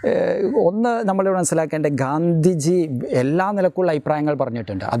 ഒന്ന് നമ്മളിവിടെ മനസ്സിലാക്കേണ്ട, ഗാന്ധിജി എല്ലാ നിലക്കുള്ള അഭിപ്രായങ്ങൾ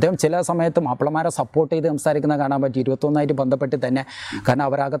പറഞ്ഞിട്ടുണ്ട്. അദ്ദേഹം ചില സമയത്ത് മാപ്പിളമാരെ സപ്പോർട്ട് ചെയ്ത് സംസാരിക്കുന്ന കാണാൻ പറ്റി. 21 ബന്ധപ്പെട്ട് തന്നെ, കാരണം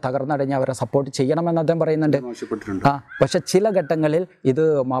അവരാകെ തകർന്നടഞ്ഞ് അവരെ സപ്പോർട്ട് ചെയ്യണമെന്ന് അദ്ദേഹം പറയുന്നുണ്ട്. പക്ഷെ ചില ഘട്ടങ്ങളിൽ ഇത്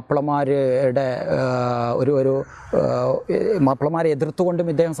മാപ്പിളമാരുടെ ഒരു മാപ്പിളമാരെ എതിർത്തുകൊണ്ടും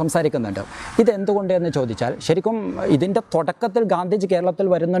ഇദ്ദേഹം സംസാരിക്കുന്നുണ്ട്. ഇതെന്തുകൊണ്ട് എന്ന് ചോദിച്ചാൽ, ശരിക്കും ഇതിൻ്റെ തുടക്കത്തിൽ ഗാന്ധിജി കേരളത്തിൽ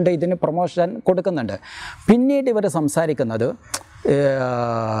വരുന്നുണ്ട്, ഇതിന് പ്രൊമോഷൻ കൊടുക്കുന്നുണ്ട്. പിന്നീട് ഇവർ സംസാരിക്കുന്നത്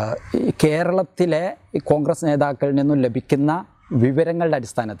കേരളത്തിലെ കോൺഗ്രസ് നേതാക്കളിൽ നിന്നും ലഭിക്കുന്ന വിവരങ്ങളുടെ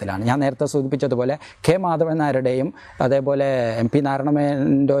അടിസ്ഥാനത്തിലാണ്. ഞാൻ നേരത്തെ സൂചിപ്പിച്ചതുപോലെ കെ മാധവൻ നായരുടെയും അതേപോലെ MP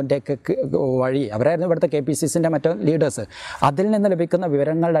നാരായണമേനോൻ്റെയൊക്കെ വഴി, അവരായിരുന്നു ഇവിടുത്തെ KPCCൻ്റെ മറ്റു ലീഡേഴ്സ്. അതിൽ നിന്ന് ലഭിക്കുന്ന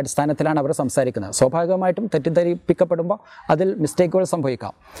വിവരങ്ങളുടെ അടിസ്ഥാനത്തിലാണ് അവർ സംസാരിക്കുന്നത്. സ്വാഭാവികമായിട്ടും തെറ്റിദ്ധരിപ്പിക്കപ്പെടുമ്പോൾ അതിൽ മിസ്റ്റേക്കുകൾ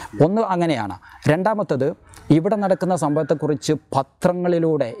സംഭവിക്കാം. ഒന്ന് അങ്ങനെയാണ്. രണ്ടാമത്തത്, ഇവിടെ നടക്കുന്ന സംഭവത്തെക്കുറിച്ച്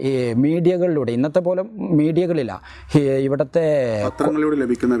പത്രങ്ങളിലൂടെ, ഈ മീഡിയകളിലൂടെ, ഇന്നത്തെ പോലെ മീഡിയകളില്ല, ഇവിടുത്തെ പത്രങ്ങളിലൂടെ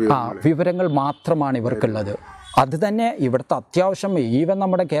ലഭിക്കുന്ന വിവരങ്ങൾ മാത്രമാണ് ഇവർക്കുള്ളത്. അത് തന്നെ ഇവിടുത്തെ അത്യാവശ്യം ഈവൻ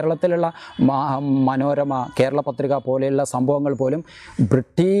നമ്മുടെ കേരളത്തിലുള്ള മനോരമ, കേരള പത്രിക പോലെയുള്ള സംഭവങ്ങൾ പോലും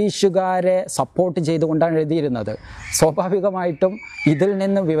ബ്രിട്ടീഷുകാരെ സപ്പോർട്ട് ചെയ്തുകൊണ്ടാണ് എഴുതിയിരുന്നത്. സ്വാഭാവികമായിട്ടും ഇതിൽ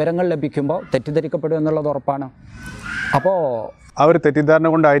നിന്ന് വിവരങ്ങൾ ലഭിക്കുമ്പോൾ തെറ്റിദ്ധരിക്കപ്പെടും എന്നുള്ളത് ഉറപ്പാണ്. അപ്പോൾ ആ ഒരു തെറ്റിദ്ധാരണ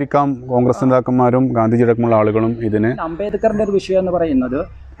കൊണ്ടായിരിക്കാം കോൺഗ്രസ് നേതാക്കന്മാരും ഗാന്ധിജി അടക്കമുള്ള ആളുകളും ഇതിന്. അംബേദ്കറിൻ്റെ ഒരു വിഷയം എന്ന് പറയുന്നത്,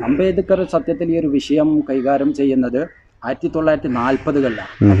 അംബേദ്കർ സത്യത്തിൽ ഈ ഒരു വിഷയം കൈകാര്യം ചെയ്യുന്നത് 1940-കളിലാണ്.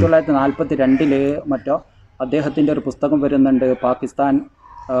 1942 മറ്റോ അദ്ദേഹത്തിൻ്റെ ഒരു പുസ്തകം വരുന്നുണ്ട്, പാകിസ്ഥാൻ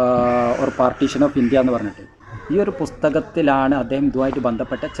ഒരു പാർട്ടീഷൻ ഓഫ് ഇന്ത്യ എന്ന് പറഞ്ഞിട്ട്. ഈ ഒരു പുസ്തകത്തിലാണ് അദ്ദേഹം ഇതുമായിട്ട്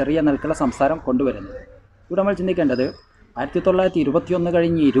ബന്ധപ്പെട്ട ചെറിയ നിലക്കുള്ള സംസാരം കൊണ്ടുവരുന്നത്. ഇവിടെ നമ്മൾ ചിന്തിക്കേണ്ടത് 1921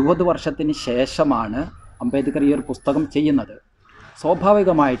 കഴിഞ്ഞ് 20 വർഷത്തിന് ശേഷമാണ് അംബേദ്കർ ഈ ഒരു പുസ്തകം ചെയ്യുന്നത്.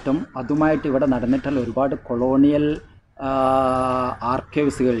 സ്വാഭാവികമായിട്ടും അതുമായിട്ട് ഇവിടെ നടന്നിട്ടുള്ള ഒരുപാട് കൊളോണിയൽ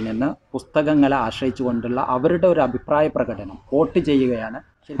ആർക്കൈവ്സുകളിൽ നിന്ന് പുസ്തകങ്ങളെ ആശ്രയിച്ചുകൊണ്ടുള്ള അവരുടെ ഒരു അഭിപ്രായ പ്രകടനം വോട്ട് ചെയ്യുകയാണ്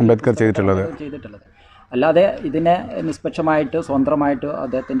അംബേദ്കർ ചെയ്തിട്ടുള്ളത്. അല്ലാതെ ഇതിനെ നിഷ്പക്ഷമായിട്ട് സ്വതന്ത്രമായിട്ട്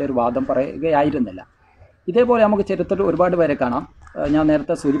അദ്ദേഹത്തിൻ്റെ ഒരു വാദം പറയുകയായിരുന്നില്ല. ഇതേപോലെ നമുക്ക് ചരിത്രത്തിൽ ഒരുപാട് പേരെ കാണാം. ഞാൻ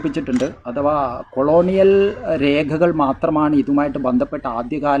നേരത്തെ സൂചിപ്പിച്ചിട്ടുണ്ട്, അഥവാ കൊളോണിയൽ രേഖകൾ മാത്രമാണ് ഇതുമായിട്ട് ബന്ധപ്പെട്ട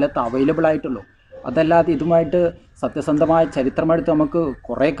ആദ്യകാലത്ത് അവൈലബിൾ ആയിട്ടുള്ളൂ. അതല്ലാതെ ഇതുമായിട്ട് സത്യസന്ധമായ ചരിത്രമെടുത്ത് നമുക്ക്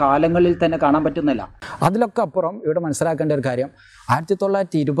കുറേ കാലങ്ങളിൽ തന്നെ കാണാൻ പറ്റുന്നില്ല. അതിലൊക്കെ അപ്പുറം ഇവിടെ മനസ്സിലാക്കേണ്ട ഒരു കാര്യം,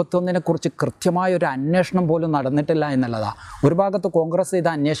 1921 കൃത്യമായൊരു അന്വേഷണം പോലും നടന്നിട്ടില്ല എന്നുള്ളതാണ്. ഒരു ഭാഗത്ത് കോൺഗ്രസ് ഇത്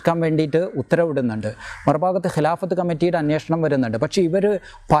അന്വേഷിക്കാൻ വേണ്ടിയിട്ട് ഉത്തരവിടുന്നുണ്ട്, മറുഭാഗത്ത് ഖിലാഫത്ത് കമ്മിറ്റിയുടെ അന്വേഷണം വരുന്നുണ്ട്. പക്ഷേ ഇവർ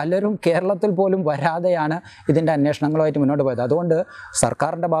പലരും കേരളത്തിൽ പോലും വരാതെയാണ് ഇതിൻ്റെ അന്വേഷണങ്ങളുമായിട്ട് മുന്നോട്ട് പോയത്. അതുകൊണ്ട്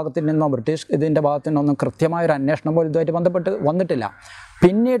സർക്കാരിൻ്റെ ഭാഗത്തിൽ നിന്നോ ബ്രിട്ടീഷ് ഇതിൻ്റെ ഭാഗത്തു നിന്നൊന്നും കൃത്യമായൊരു അന്വേഷണം പോലും ഇതുമായിട്ട് ബന്ധപ്പെട്ട് വന്നിട്ടില്ല.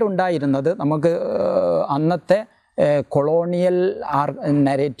 പിന്നീടുണ്ടായിരുന്നത് നമുക്ക് അന്നത്തെ കൊളോണിയൽ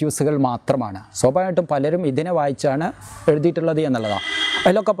നരേറ്റീവ്സുകൾ മാത്രമാണ്. സ്വാഭാവികമായിട്ടും പലരും ഇതിനെ വായിച്ചാണ് എഴുതിയിട്ടുള്ളത് എന്നുള്ളതാണ്.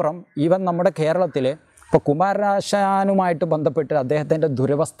 അതിലൊക്കെ അപ്പുറം ഈവൻ നമ്മുടെ കേരളത്തിൽ ഇപ്പോൾ കുമാരനാശാനുമായിട്ട് ബന്ധപ്പെട്ട് അദ്ദേഹത്തിൻ്റെ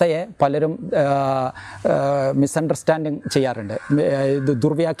ദുരവസ്ഥയെ പലരും മിസ്അണ്ടർസ്റ്റാൻഡിങ് ചെയ്യാറുണ്ട്,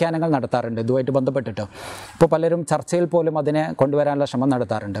 ദുർവ്യാഖ്യാനങ്ങൾ നടത്താറുണ്ട് ഇതുമായിട്ട് ബന്ധപ്പെട്ടിട്ട്. ഇപ്പോൾ പലരും ചർച്ചയിൽ പോലും അതിനെ കൊണ്ടുവരാനുള്ള ശ്രമം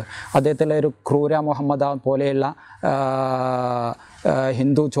നടത്താറുണ്ട്. അദ്ദേഹത്തിലെ ഒരു ക്രൂര മുഹമ്മദ പോലെയുള്ള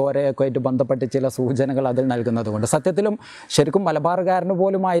ഹിന്ദു ചോരയൊക്കെ ആയിട്ട് ബന്ധപ്പെട്ട് ചില സൂചനകൾ അതിൽ നൽകുന്നത് കൊണ്ട് സത്യത്തിലും ശരിക്കും മലബാറുകാരന്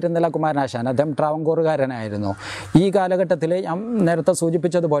പോലും ആയിരുന്നില്ല കുമാരനാശാൻ, അദ്ദേഹം ട്രാവൻകൂറുകാരനായിരുന്നു. ഈ കാലഘട്ടത്തിൽ ഞാൻ നേരത്തെ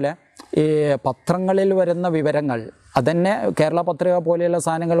സൂചിപ്പിച്ചതുപോലെ ഈ പത്രങ്ങളിൽ വരുന്ന വിവരങ്ങൾ അതന്നെ കേരള പത്രിക പോലെയുള്ള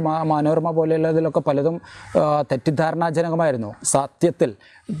സാധനങ്ങൾ, മനോരമ പോലെയുള്ളതിലൊക്കെ പലതും തെറ്റിദ്ധാരണാജനകമായിരുന്നു സത്യത്തിൽ.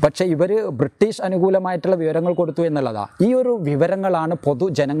 പക്ഷേ ഇവർ ബ്രിട്ടീഷ് അനുകൂലമായിട്ടുള്ള വിവരങ്ങൾ കൊടുത്തു എന്നുള്ളതാണ്. ഈ ഒരു വിവരങ്ങളാണ്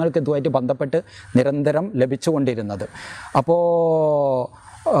പൊതുജനങ്ങൾക്ക് ഇതുമായിട്ട് ബന്ധപ്പെട്ട് നിരന്തരം ലഭിച്ചുകൊണ്ടിരുന്നത്. അപ്പോൾ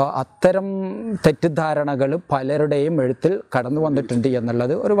അത്തരം തെറ്റിദ്ധാരണകൾ പലരുടെയും എഴുത്തിൽ കടന്നു വന്നിട്ടുണ്ട്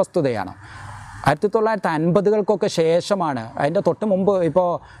എന്നുള്ളത് ഒരു വസ്തുതയാണ്. 1950-കൾക്കൊക്കെ ശേഷമാണ്, അതിൻ്റെ തൊട്ട് മുമ്പ് ഇപ്പോൾ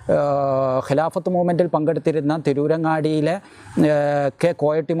ഖിലാഫത്ത് മൂവ്മെൻറ്റിൽ പങ്കെടുത്തിരുന്ന തിരൂരങ്ങാടിയിലെ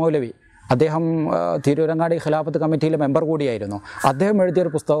കോയട്ടി മൗലവി, അദ്ദേഹം തിരൂരങ്ങാടി ഖിലാഫത്ത് കമ്മിറ്റിയിലെ മെമ്പർ കൂടിയായിരുന്നു. അദ്ദേഹം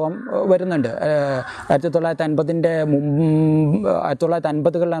എഴുതിയൊരു പുസ്തകം വരുന്നുണ്ട്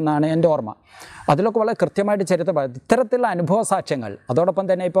 1950-കളിലെന്നാണ് എൻ്റെ ഓർമ്മ. അതിലൊക്കെ വളരെ കൃത്യമായിട്ട് ചരിത്രം ഇത്തരത്തിലുള്ള അനുഭവ സാക്ഷ്യങ്ങൾ. അതോടൊപ്പം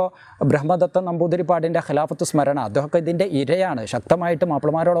തന്നെ ഇപ്പോൾ ബ്രഹ്മദത്ത നമ്പൂതിരിപ്പാടിൻ്റെ ഖിലാഫത്ത് സ്മരണ, അതൊക്കെ ഇതിൻ്റെ ഇരയാണ്, ശക്തമായിട്ട്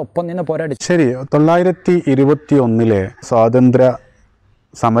മാപ്പിളമാരോടൊപ്പം നിന്ന് പോരാടി. ശരി, 1921 സ്വാതന്ത്ര്യ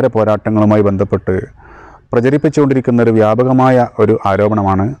സമര പോരാട്ടങ്ങളുമായി ബന്ധപ്പെട്ട് പ്രചരിപ്പിച്ചുകൊണ്ടിരിക്കുന്ന ഒരു വ്യാപകമായ ഒരു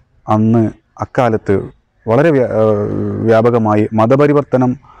ആരോപണമാണ് അന്ന് അക്കാലത്ത് വളരെ വ്യാപകമായി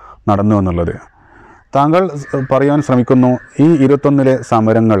മതപരിവർത്തനം നടന്നു എന്നുള്ളത്. താങ്കൾ പറയാൻ ശ്രമിക്കുന്നു ഈ 21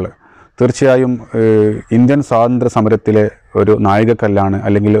 സമരങ്ങൾ തീർച്ചയായും ഇന്ത്യൻ സ്വാതന്ത്ര്യ സമരത്തിലെ ഒരു നാഴികക്കല്ലാണ്,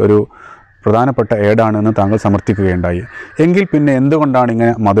 അല്ലെങ്കിൽ ഒരു പ്രധാനപ്പെട്ട ഏടാണെന്ന് താങ്കൾ സമർത്ഥിക്കുകയുണ്ടായി. എങ്കിൽ പിന്നെ എന്തുകൊണ്ടാണ്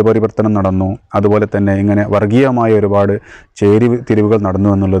ഇങ്ങനെ മതപരിവർത്തനം നടന്നു, അതുപോലെ തന്നെ ഇങ്ങനെ വർഗീയമായ ഒരുപാട് തിരിവുകൾ നടന്നു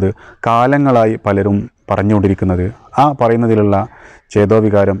എന്നുള്ളത് കാലങ്ങളായി പലരും പറഞ്ഞുകൊണ്ടിരിക്കുന്നത്? ആ പറയുന്നതിലുള്ള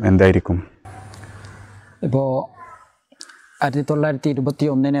ചേതോവികാരം എന്തായിരിക്കും? ഇപ്പോൾ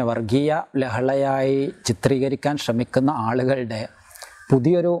 1921 വർഗീയ ലഹളയായി ചിത്രീകരിക്കാൻ ശ്രമിക്കുന്ന ആളുകളുടെ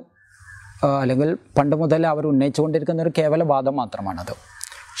പുതിയൊരു അല്ലെങ്കിൽ പണ്ട് മുതൽ അവർ ഉന്നയിച്ചുകൊണ്ടിരിക്കുന്ന ഒരു കേവല വാദം മാത്രമാണത്.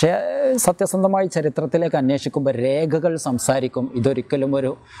 പക്ഷേ സത്യസന്ധമായി ചരിത്രത്തിലേക്ക് അന്വേഷിക്കുമ്പോൾ രേഖകൾ സംസാരിക്കും, ഇതൊരിക്കലും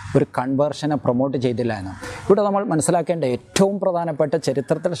ഒരു കൺവേർഷനെ പ്രൊമോട്ട് ചെയ്തില്ല എന്ന്. ഇവിടെ നമ്മൾ മനസ്സിലാക്കേണ്ട ഏറ്റവും പ്രധാനപ്പെട്ട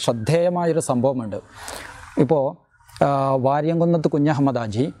ചരിത്രത്തിൽ ശ്രദ്ധേയമായൊരു സംഭവമുണ്ട്. ഇപ്പോൾ വാര്യംകുന്നത്ത് കുഞ്ഞഹമ്മദ്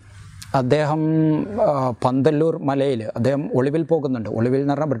ഹാജി, അദ്ദേഹം പന്തല്ലൂർ മലയിൽ അദ്ദേഹം ഒളിവിൽ പോകുന്നുണ്ട്. ഒളിവിൽ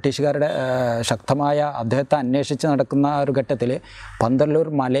എന്ന് പറഞ്ഞാൽ ബ്രിട്ടീഷുകാരുടെ ശക്തമായ അദ്ദേഹത്തെ അന്വേഷിച്ച് നടക്കുന്ന ഒരു ഘട്ടത്തിൽ പന്തല്ലൂർ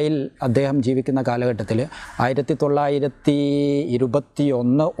മലയിൽ അദ്ദേഹം ജീവിക്കുന്ന കാലഘട്ടത്തിൽ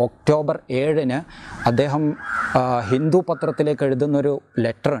 1921 ഒക്ടോബർ 7 അദ്ദേഹം ഹിന്ദു പത്രത്തിലേക്ക് എഴുതുന്നൊരു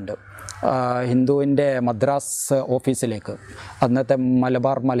ലെറ്ററുണ്ട്. ഹിന്ദുവിൻ്റെ മദ്രാസ് ഓഫീസിലേക്ക് അന്നത്തെ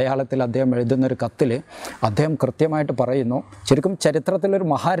മലബാർ മലയാളത്തിൽ അദ്ദേഹം എഴുതുന്നൊരു കത്തിൽ അദ്ദേഹം കൃത്യമായിട്ട് പറയുന്നു, ശരിക്കും ചരിത്രത്തിലൊരു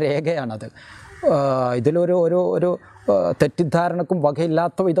മഹാരേഖയാണത്. ഇതിലൊരു ഒരു ഒരു തെറ്റിദ്ധാരണക്കും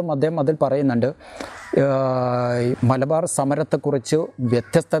വകയില്ലാത്ത വിധം അദ്ദേഹം അതിൽ പറയുന്നുണ്ട്. മലബാർ സമരത്തെക്കുറിച്ച്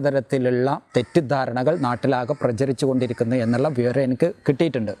വ്യത്യസ്ത തരത്തിലുള്ള തെറ്റിദ്ധാരണകൾ നാട്ടിലാകെ പ്രചരിച്ചു കൊണ്ടിരിക്കുന്നു എന്നുള്ള വിവരം എനിക്ക്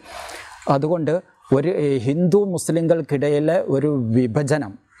കിട്ടിയിട്ടുണ്ട്. അതുകൊണ്ട് ഒരു ഹിന്ദു മുസ്ലിങ്ങൾക്കിടയിലെ ഒരു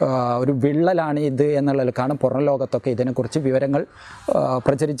വിഭജനം, ഒരു വിള്ളലാണ് ഇത് എന്നുള്ളതിലേക്കാണ് പുറം ലോകത്തൊക്കെ ഇതിനെക്കുറിച്ച് വിവരങ്ങൾ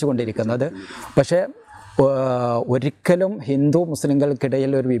പ്രചരിച്ചു കൊണ്ടിരിക്കുന്നത്. പക്ഷേ ഒരിക്കലും ഹിന്ദു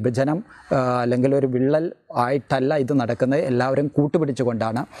മുസ്ലിങ്ങൾക്കിടയിൽ ഒരു വിഭജനം അല്ലെങ്കിൽ ഒരു വിള്ളൽ ആയിട്ടല്ല ഇത് നടക്കുന്നത്. എല്ലാവരും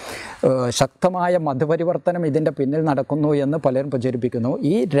കൂട്ടുപിടിച്ചുകൊണ്ടാണ്. ശക്തമായ മതപരിവർത്തനം ഇതിൻ്റെ പിന്നിൽ നടക്കുന്നു എന്ന് പലരും പ്രചരിപ്പിക്കുന്നു.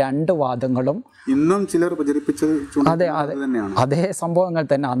 ഈ രണ്ട് വാദങ്ങളും ഇന്നും ചിലർ പ്രചരിപ്പിച്ചത് അതേ സംഭവങ്ങൾ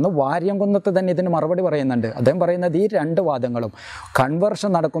തന്നെ. അന്ന് വാര്യംകുന്നത്ത് തന്നെ ഇതിന് മറുപടി പറയുന്നുണ്ട്. അദ്ദേഹം പറയുന്നത് ഈ രണ്ട് വാദങ്ങളും,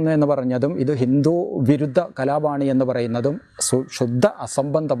 കൺവേർഷൻ നടക്കുന്നു എന്ന് പറഞ്ഞതും ഇത് ഹിന്ദു വിരുദ്ധ കലാപമാണ് എന്ന് പറയുന്നതും ശുദ്ധ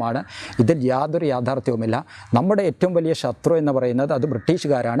അസംബന്ധമാണ്. ഇതിൽ യാതൊരു യാഥാർത്ഥ്യവുമില്ല. നമ്മുടെ ഏറ്റവും വലിയ ശത്രു എന്ന് പറയുന്നത് അത്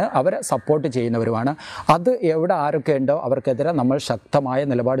ബ്രിട്ടീഷുകാരാണ്. അവരെ സപ്പോർട്ട് ചെയ്യുന്നവരുമാണ്. അത് എവിടെ ആരൊക്കെ ഉണ്ടോ അവർക്കെതിരെ നമ്മൾ ശക്തമായ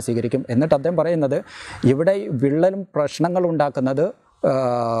നിലപാട് സ്വീകരിക്കും. എന്നിട്ട് അദ്ദേഹം പറയുന്നത് ഇവിടെ വിള്ളലും പ്രശ്നങ്ങൾ ഉണ്ടാക്കുന്നത്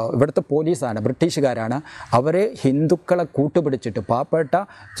ഇവിടുത്തെ പോലീസാണ്, ബ്രിട്ടീഷുകാരാണ്. അവർ ഹിന്ദുക്കളെ കൂട്ടുപിടിച്ചിട്ട് പാവപ്പെട്ട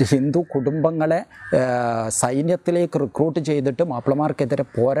ഹിന്ദു കുടുംബങ്ങളെ സൈന്യത്തിലേക്ക് റിക്രൂട്ട് ചെയ്തിട്ട് മാപ്പിളമാർക്കെതിരെ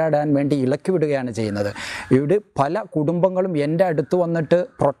പോരാടാൻ വേണ്ടി ഇളക്കി വിടുകയാണ് ചെയ്യുന്നത്. ഇവിടെ പല കുടുംബങ്ങളും എൻ്റെ അടുത്ത് വന്നിട്ട്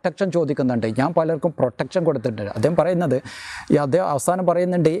പ്രൊട്ടക്ഷൻ ചോദിക്കുന്നുണ്ട്. ഞാൻ പലർക്കും പ്രൊട്ടക്ഷൻ കൊടുത്തിട്ടുണ്ട്. അദ്ദേഹം പറയുന്നത്, അദ്ദേഹം അവസാനം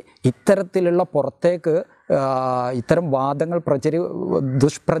പറയുന്നുണ്ട്, ഇത്തരത്തിലുള്ള പുറത്തേക്ക് ഇത്തരം വാദങ്ങൾ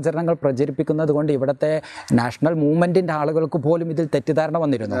ദുഷ്പ്രചരണങ്ങൾ പ്രചരിപ്പിക്കുന്നത് കൊണ്ട് ഇവിടുത്തെ നാഷണൽ മൂവ്മെൻറ്റിൻ്റെ ആളുകൾക്ക് പോലും ഇതിൽ തെറ്റിദ്ധാരണ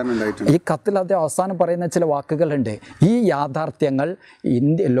വന്നിരുന്നു. ഈ കത്തിൽ അദ്ദേഹം അവസാനം പറയുന്ന ചില വാക്കുകളുണ്ട്. ഈ യാഥാർത്ഥ്യങ്ങൾ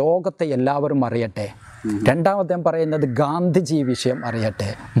ലോകത്തെ എല്ലാവരും അറിയട്ടെ. രണ്ടാമത് അദ്ദേഹം പറയുന്നത് ഗാന്ധിജി വിഷയം അറിയട്ടെ.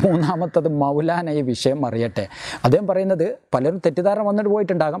 മൂന്നാമത്തത് മൗലാന ഈ വിഷയം അറിയട്ടെ. അദ്ദേഹം പറയുന്നത് പലരും തെറ്റിദ്ധാരണ വന്നിട്ട്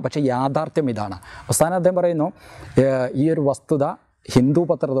പോയിട്ടുണ്ടാകാം, പക്ഷേ യാഥാർത്ഥ്യം ഇതാണ്. അവസാനം അദ്ദേഹം പറയുന്നു, ഈ ഒരു വസ്തുത ഹിന്ദു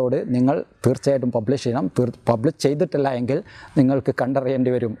പത്രത്തോട് നിങ്ങൾ തീർച്ചയായിട്ടും പബ്ലിഷ് ചെയ്യണം. പബ്ലിഷ് ചെയ്തിട്ടില്ല എങ്കിൽ നിങ്ങൾക്ക്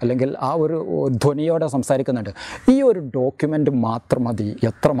കണ്ടറിയേണ്ടി വരും. അല്ലെങ്കിൽ ആ ഒരു ധ്വനിയോടെ സംസാരിക്കുന്നുണ്ട്. ഈ ഒരു ഡോക്യുമെൻ്റ് മാത്രം മതി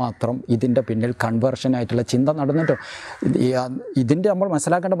എത്രമാത്രം ഇതിൻ്റെ പിന്നിൽ കൺവേർഷനായിട്ടുള്ള ചിന്ത നടന്നിട്ട്. ഇതിൻ്റെ നമ്മൾ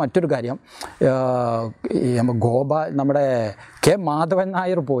മനസ്സിലാക്കേണ്ട മറ്റൊരു കാര്യം, നമ്മുടെ കെ മാധവൻ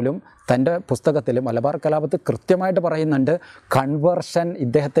നായർ പോലും തൻ്റെ പുസ്തകത്തിൽ മലബാർ കലാപത്ത് കൃത്യമായിട്ട് പറയുന്നുണ്ട്, കൺവേർഷൻ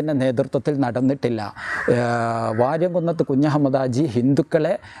ഇദ്ദേഹത്തിൻ്റെ നേതൃത്വത്തിൽ നടന്നിട്ടില്ല. വാര്യംകുന്നത്ത് കുഞ്ഞഹമ്മദാജി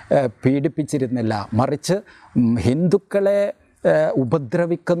ഹിന്ദുക്കളെ പീഡിപ്പിച്ചിരുന്നില്ല, മറിച്ച് ഹിന്ദുക്കളെ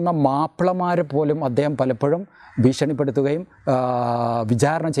ഉപദ്രവിക്കുന്ന മാപ്പിളമാർ പോലും അദ്ദേഹം പലപ്പോഴും ഭീഷണിപ്പെടുത്തുകയും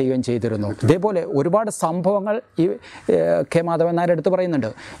വിചാരണ ചെയ്യുകയും ചെയ്തിരുന്നു. ഇതേപോലെ ഒരുപാട് സംഭവങ്ങൾ ഈ കെ മാധവൻ നായർ എടുത്ത് പറയുന്നുണ്ട്.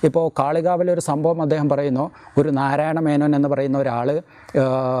 ഇപ്പോൾ കാളികാവിലെ ഒരു സംഭവം അദ്ദേഹം പറയുന്നു. ഒരു നാരായണ മേനോൻ എന്ന് പറയുന്ന ഒരാൾ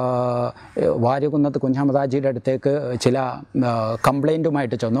വാര്യകുന്നത്ത് കുഞ്ഞഹമ്മദാജിയുടെ അടുത്തേക്ക് ചില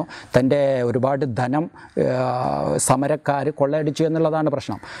കംപ്ലൈൻറ്റുമായിട്ട് ചെന്നു. തൻ്റെ ഒരുപാട് ധനം സമരക്കാർ കൊള്ളയടിച്ചു എന്നുള്ളതാണ്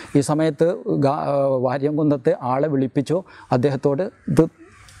പ്രശ്നം. ഈ സമയത്ത് വാര്യംകുന്നത്ത് ആളെ വിളിപ്പിച്ചു, അദ്ദേഹത്തോട് ഇത്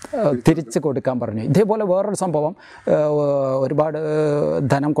തിരിച്ചു കൊടുക്കാൻ പറഞ്ഞു. ഇതേപോലെ വേറൊരു സംഭവം, ഒരുപാട്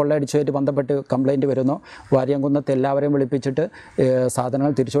ധനം കൊള്ളയടിച്ചുമായിട്ട് ബന്ധപ്പെട്ട് കംപ്ലൈൻറ്റ് വരുന്നു. വാര്യംകുന്നത്ത് എല്ലാവരെയും വിളിപ്പിച്ചിട്ട്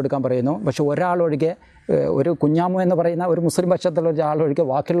സാധനങ്ങൾ തിരിച്ചു കൊടുക്കാൻ പറയുന്നു. പക്ഷെ ഒരാളൊഴികെ, ഒരു കുഞ്ഞാമു എന്ന് പറയുന്ന ഒരു മുസ്ലിം പക്ഷത്തുള്ള ഒരാളൊഴികെ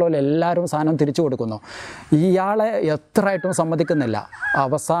ബാക്കിയുള്ളവരെല്ലാവരും സാധനം തിരിച്ചു കൊടുക്കുന്നു. ഇയാളെ എത്രയായിട്ടും സമ്മതിക്കുന്നില്ല.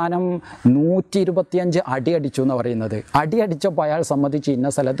 അവസാനം 125 അടി അടിച്ചു എന്ന് പറയുന്നത്. അടി അടിച്ചപ്പോൾ അയാൾ സമ്മതിച്ച് ഇന്ന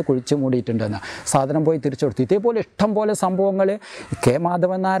സ്ഥലത്ത് കുഴിച്ചു മൂടിയിട്ടുണ്ടെന്ന്. സാധനം പോയി തിരിച്ചു കൊടുത്തു. ഇതേപോലെ ഇഷ്ടം പോലെ സംഭവങ്ങൾ കെ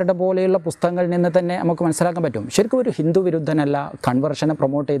മാധവൻ നായരുടെ പോലെയുള്ള പുസ്തകങ്ങളിൽ നിന്ന് തന്നെ നമുക്ക് മനസ്സിലാക്കാൻ പറ്റും. ശരിക്കും ഒരു ഹിന്ദു വിരുദ്ധനല്ല, കൺവേർഷനെ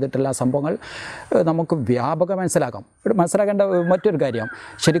പ്രൊമോട്ട് ചെയ്തിട്ടുള്ള സംഭവങ്ങൾ നമുക്ക് വ്യാപകം മനസ്സിലാക്കേണ്ട മറ്റൊരു കാര്യം,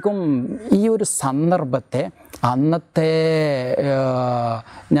 ശരിക്കും ഈ ഒരു സന്ദർഭത്തെ അന്നത്തെ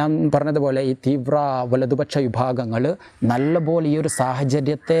ഞാൻ പറഞ്ഞതുപോലെ ഈ തീവ്ര വലതുപക്ഷ വിഭാഗങ്ങൾ നല്ലപോലെ ഈ ഒരു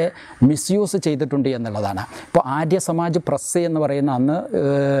സാഹചര്യത്തെ മിസ്യൂസ് ചെയ്തിട്ടുണ്ട് എന്നുള്ളതാണ്. ഇപ്പോൾ ആര്യ സമാജ് പ്രസ് എന്ന് പറയുന്ന അന്ന്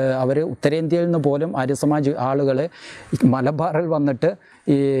അവർ ഉത്തരേന്ത്യയിൽ നിന്ന് പോലും ആര്യ സമാജ് ആളുകൾ മലബാറിൽ വന്നിട്ട്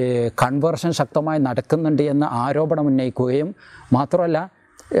ഈ കൺവേർഷൻ ശക്തമായി നടക്കുന്നുണ്ട് എന്ന ആരോപണം ഉന്നയിക്കുകയും മാത്രമല്ല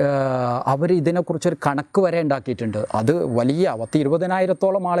അവർ ഇതിനെക്കുറിച്ചൊരു കണക്ക് വരെ ഉണ്ടാക്കിയിട്ടുണ്ട്. അത് വലിയ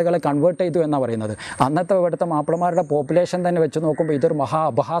 20,000-ഓളം ആളുകളെ കൺവേർട്ട് ചെയ്തു എന്നാണ് പറയുന്നത്. അന്നത്തെ ഇവിടുത്തെ മാപ്പിളമാരുടെ പോപ്പുലേഷൻ തന്നെ വെച്ച് നോക്കുമ്പോൾ ഇതൊരു മഹാ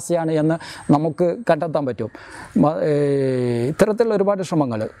അപഹാസ്യമാണ് എന്ന് നമുക്ക് കണ്ടെത്താൻ പറ്റും. ഇത്തരത്തിലുള്ള ഒരുപാട്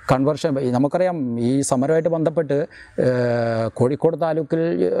ശ്രമങ്ങൾ കൺവേർഷൻ, നമുക്കറിയാം ഈ സമരമായിട്ട് ബന്ധപ്പെട്ട് കോഴിക്കോട് താലൂക്കിൽ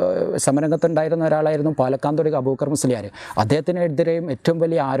സമരരംഗത്തുണ്ടായിരുന്ന ഒരാളായിരുന്നു പാലക്കാന്തൊടി അബൂബക്കർ മുസ്ലിയാർ. അദ്ദേഹത്തിനെതിരെയും ഏറ്റവും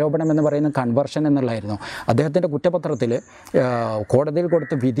വലിയ ആരോപണം എന്ന് പറയുന്നത് കൺവേർഷൻ എന്നുള്ളതായിരുന്നു. അദ്ദേഹത്തിൻ്റെ കുറ്റപത്രത്തിൽ കോടതിയിൽ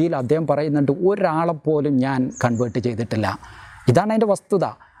കൊടുത്ത വിധിയിൽ അദ്ദേഹം പറയുന്നുണ്ട്, ഒരാളെപ്പോലും ഞാൻ കൺവേർട്ട് ചെയ്തിട്ടില്ല. ഇതാണ് അതിൻ്റെ വസ്തുത.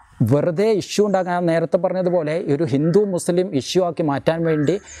 വെറുതെ ഇഷ്യൂ ഉണ്ടാക്കാൻ നേരത്തെ പറഞ്ഞതുപോലെ ഒരു ഹിന്ദു മുസ്ലിം ഇഷ്യൂ ആക്കി മാറ്റാൻ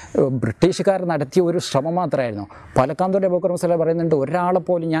വേണ്ടി ബ്രിട്ടീഷുകാർ നടത്തിയ ഒരു ശ്രമം മാത്രമായിരുന്നു. പാലക്കാന്തോടെ ബക്കർ മുസ്ലിം പറയുന്നുണ്ട്, ഒരാളെ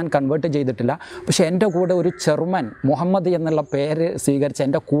പോലും ഞാൻ കൺവേർട്ട് ചെയ്തിട്ടില്ല, പക്ഷേ എൻ്റെ കൂടെ ഒരു ചെറുമൻ മുഹമ്മദ് എന്നുള്ള പേര് സ്വീകരിച്ച്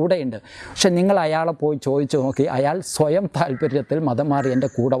എൻ്റെ കൂടെയുണ്ട്. പക്ഷെ നിങ്ങൾ അയാളെ പോയി ചോദിച്ചു നോക്കി, അയാൾ സ്വയം താല്പര്യത്തിൽ മതം മാറി എൻ്റെ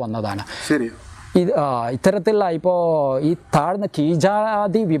കൂടെ വന്നതാണ്. ശരി. ഇത്തരത്തിലുള്ള ഇപ്പോൾ ഈ താഴ്ന്ന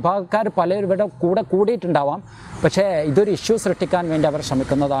കീഴ്ജാതി വിഭാഗക്കാർ പലരും ഇവിടെ കൂടെ കൂടിയിട്ടുണ്ടാവാം, പക്ഷേ ഇതൊരു ഇഷ്യൂ സൃഷ്ടിക്കാൻ വേണ്ടി അവർ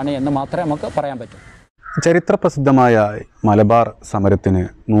ശ്രമിക്കുന്നതാണ് എന്ന് മാത്രമേ നമുക്ക് പറയാൻ പറ്റൂ. ചരിത്രപ്രസിദ്ധമായ മലബാർ സമരത്തിന്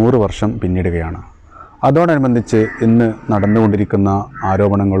 100 വർഷം പിന്നിടുകയാണ്. അതോടനുബന്ധിച്ച് ഇന്ന് നടന്നുകൊണ്ടിരിക്കുന്ന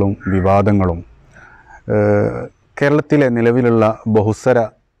ആരോപണങ്ങളും വിവാദങ്ങളും കേരളത്തിലെ നിലവിലുള്ള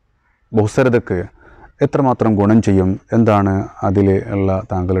ബഹുസ്വരതയ്ക്ക് എത്രമാത്രം ഗുണം ചെയ്യും? എന്താണ് അതിൽ ഉള്ള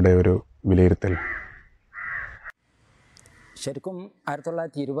താങ്കളുടെ ഒരു വിലയിരുത്തൽ? ശരിക്കും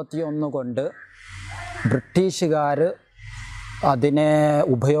 1921 കൊണ്ട് ബ്രിട്ടീഷുകാർ അതിനെ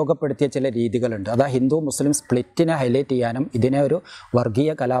ഉപയോഗപ്പെടുത്തിയ ചില രീതികളുണ്ട്. അത് ഹിന്ദു മുസ്ലിം സ്പ്ലിറ്റിനെ ഹൈലൈറ്റ് ചെയ്യാനും ഇതിനെ ഒരു വർഗീയ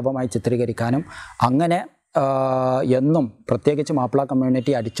കലാപമായി ചിത്രീകരിക്കാനും അങ്ങനെ എന്നും പ്രത്യേകിച്ച് മാപ്പിള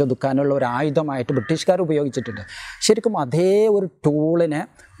കമ്മ്യൂണിറ്റി അടിച്ചൊതുക്കാനുള്ള ഒരു ആയുധമായിട്ട് ബ്രിട്ടീഷുകാർ ഉപയോഗിച്ചിട്ടുണ്ട്. ശരിക്കും അതേ ഒരു ടൂളിനെ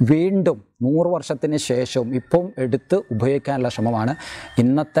വീണ്ടും 100 വർഷത്തിന് ശേഷവും ഇപ്പം എടുത്ത് ഉപയോഗിക്കാനുള്ള ശ്രമമാണ്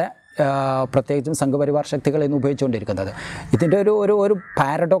ഇന്നത്തെ പ്രത്യേകിച്ചും സംഘപരിവാർ ശക്തികൾ ഇന്ന് ഉപയോഗിച്ചുകൊണ്ടിരിക്കുന്നത്. ഇതിൻ്റെ ഒരു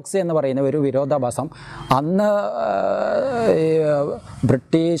പാരഡോക്സ് എന്ന് പറയുന്ന ഒരു വിരോധാഭാസം അന്ന്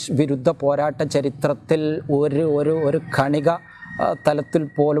ബ്രിട്ടീഷ് വിരുദ്ധ പോരാട്ട ചരിത്രത്തിൽ ഒരു കണിക തലത്തിൽ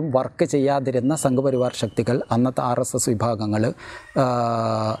പോലും വർക്ക് ചെയ്യാതിരുന്ന സംഘപരിവാർ ശക്തികൾ, അന്നത്തെ RSS വിഭാഗങ്ങൾ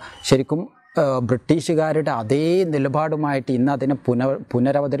ശരിക്കും ബ്രിട്ടീഷുകാരുടെ അതേ നിലപാടുമായിട്ട് ഇന്ന് അതിനെ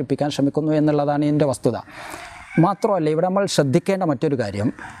പുനരവതരിപ്പിക്കാൻ ശ്രമിക്കുന്നു എന്നുള്ളതാണ് ഇതിൻ്റെ വസ്തുത. മാത്രമല്ല, ഇവിടെ നമ്മൾ ശ്രദ്ധിക്കേണ്ട മറ്റൊരു കാര്യം,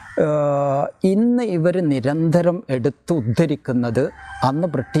 ഇന്ന് ഇവർ നിരന്തരം എടുത്ത് ഉദ്ധരിക്കുന്നത് അന്ന്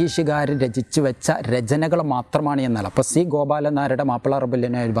ബ്രിട്ടീഷുകാർ രചിച്ചു വെച്ച രചനകൾ മാത്രമാണ് എന്നല്ല. അപ്പോൾ C. ഗോപാലൻ നായരുടെ മാപ്പിള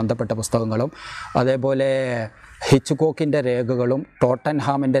റിബല്യനുമായി ബന്ധപ്പെട്ട പുസ്തകങ്ങളും അതേപോലെ ഹിച്ച്കോക്കിൻ്റെ രേഖകളും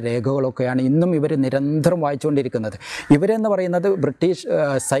ടോട്ടൻഹാമിൻ്റെ രേഖകളൊക്കെയാണ് ഇന്നും ഇവർ നിരന്തരം വായിച്ചുകൊണ്ടിരിക്കുന്നത്. ഇവരെന്ന് പറയുന്നത് ബ്രിട്ടീഷ്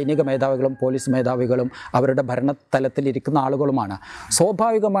സൈനിക മേധാവികളും പോലീസ് മേധാവികളും അവരുടെ ഭരണതലത്തിലിരിക്കുന്ന ആളുകളുമാണ്.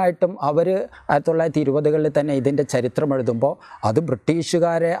 സ്വാഭാവികമായിട്ടും അവർ 1920-കളിൽ തന്നെ ഇതിൻ്റെ ചരിത്രം എഴുതുമ്പോൾ അത്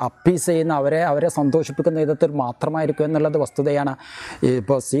ബ്രിട്ടീഷുകാരെ അപ്പീസ് ചെയ്യുന്ന അവരെ സന്തോഷിപ്പിക്കുന്ന വിധത്തിൽ മാത്രമായിരിക്കും എന്നുള്ളത് വസ്തുതയാണ്.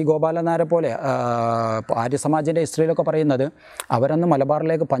 ഇപ്പോൾ C. ഗോപാലൻ നായരെ പോലെ ആര്യസമാജിൻ്റെ ഹിസ്റ്ററിയിലൊക്കെ പറയുന്നത് അവരന്ന്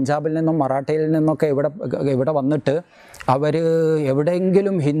മലബാറിലേക്ക് പഞ്ചാബിൽ നിന്നും മറാഠയിൽ നിന്നൊക്കെ ഇവിടെ വന്നിട്ട് അവർ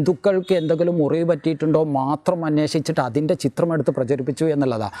എവിടെയെങ്കിലും ഹിന്ദുക്കൾക്ക് എന്തെങ്കിലും മുറിവ് പറ്റിയിട്ടുണ്ടോ മാത്രം അന്വേഷിച്ചിട്ട് അതിൻ്റെ ചിത്രമെടുത്ത് പ്രചരിപ്പിച്ചു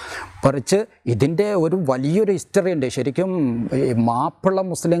എന്നുള്ളതാണ്. മറിച്ച് ഇതിൻ്റെ ഒരു വലിയൊരു ഹിസ്റ്ററി ഉണ്ട്. ശരിക്കും മാപ്പിള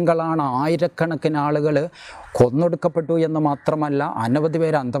മുസ്ലിങ്ങളാണ് ആയിരക്കണക്കിന് ആളുകൾ കൊന്നൊടുക്കപ്പെട്ടു എന്ന് മാത്രമല്ല അനവധി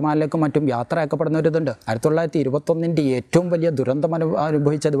പേര് അന്തമാനിലേക്കും മറ്റും യാത്രയാക്കപ്പെടുന്ന ഒരിതുണ്ട്. 1921 ഏറ്റവും വലിയ ദുരന്തം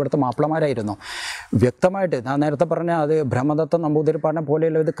അനുഭവിച്ചത് ഇവിടുത്തെ മാപ്പിളമാരായിരുന്നു. വ്യക്തമായിട്ട് ഞാൻ നേരത്തെ പറഞ്ഞ അത് ബ്രഹ്മദത്ത നമ്പൂതിരിപ്പാടിനെ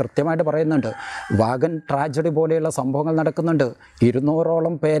പോലെയുള്ള ഇത് കൃത്യമായിട്ട് പറയുന്നുണ്ട്. വാഗൻ ട്രാജഡി പോലെയുള്ള സംഭവങ്ങൾ നടക്കുന്നുണ്ട്.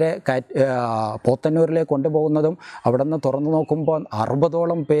 200ഓളം പേരെ പോത്തന്നൂരിലേക്ക് കൊണ്ടുപോകുന്നതും അവിടെ നിന്ന് തുറന്നു നോക്കുമ്പോൾ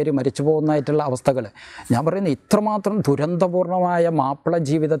 60ഓളം പേര് മരിച്ചു പോകുന്നതായിട്ടുള്ള അവസ്ഥകൾ. ഞാൻ പറയുന്നത് ഇത്രമാത്രം ദുരന്തപൂർണമായ മാപ്പിള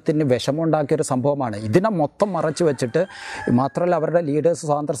ജീവിതത്തിന് വിഷമമുണ്ടാക്കിയൊരു സംഭവമാണ്. ഇതിനെ മൊത്തം മറച്ചു വെച്ചിട്ട്, മാത്രമല്ല അവരുടെ ലീഡേഴ്സ്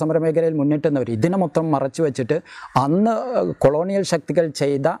സ്വാതന്ത്ര്യ സമര മേഖലയിൽ മുന്നിട്ടുന്നവർ ഇതിനെ മൊത്തം മറച്ചു വെച്ചിട്ട് അന്ന് കൊളോണിയൽ ശക്തികൾ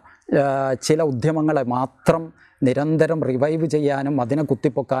ചെയ്ത ചില ഉദ്യമങ്ങളെ മാത്രം നിരന്തരം റിവൈവ് ചെയ്യാനും അതിനെ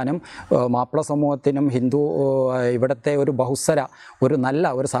കുത്തിപ്പൊക്കാനും മാപ്പിള സമൂഹത്തിനും ഇവിടുത്തെ ഒരു ഒരു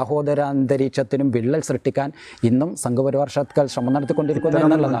നല്ല ഒരു സഹോദരാന്തരീക്ഷത്തിനും വിള്ളൽ സൃഷ്ടിക്കാൻ ഇന്നും സംഘപരിവാർ ശക്തികൾ ശ്രമം നടത്തിക്കൊണ്ടിരിക്കുന്നു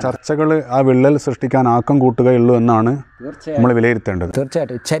എന്നുള്ളതാണ്. ചർച്ചകൾ ആ വിള്ളൽ സൃഷ്ടിക്കാൻ ആക്കം കൂട്ടുകയുള്ളൂ എന്നാണ് നമ്മൾ വിലയിരുത്തേണ്ടത്.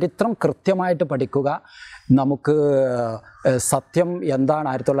 തീർച്ചയായിട്ടും ചരിത്രം കൃത്യമായിട്ട് പഠിക്കുക, നമുക്ക് സത്യം എന്താണ്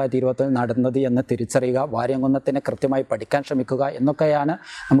 1920 നടന്നത് എന്ന് തിരിച്ചറിയുക, വാര്യംകുന്നത്തിനെ കൃത്യമായി പഠിക്കാൻ ശ്രമിക്കുക എന്നൊക്കെയാണ്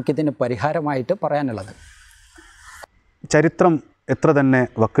നമുക്കിതിന് പരിഹാരമായിട്ട് പറയാനുള്ളത്. ചരിത്രം എത്ര തന്നെ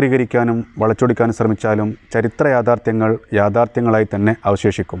വക്രീകരിക്കാനും വളച്ചൊടിക്കാനും ശ്രമിച്ചാലും ചരിത്ര യാഥാർത്ഥ്യങ്ങളായി തന്നെ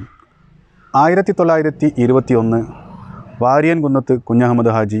അവശേഷിക്കും. 1921 വാര്യൻകുന്നത്ത്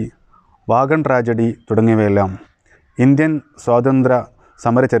കുഞ്ഞഹമ്മദ് ഹാജി, വാഗൺ ട്രാജഡി തുടങ്ങിയവയെല്ലാം ഇന്ത്യൻ സ്വാതന്ത്ര്യ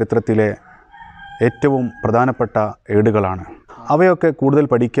സമര ചരിത്രത്തിലെ ഏറ്റവും പ്രധാനപ്പെട്ട ഏടുകളാണ്. അവയൊക്കെ കൂടുതൽ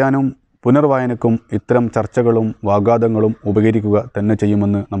പഠിക്കാനും പുനർവായനക്കും ഇത്തരം ചർച്ചകളും വാഗ്വാദങ്ങളും ഉപകരിക്കുക തന്നെ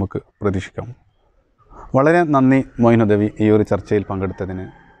ചെയ്യുമെന്ന് നമുക്ക് പ്രതീക്ഷിക്കാം. വളരെ നന്ദി മൊയ്നുദ്ദീൻ ഈ ഒരു ചർച്ചയിൽ പങ്കെടുത്തതിന്.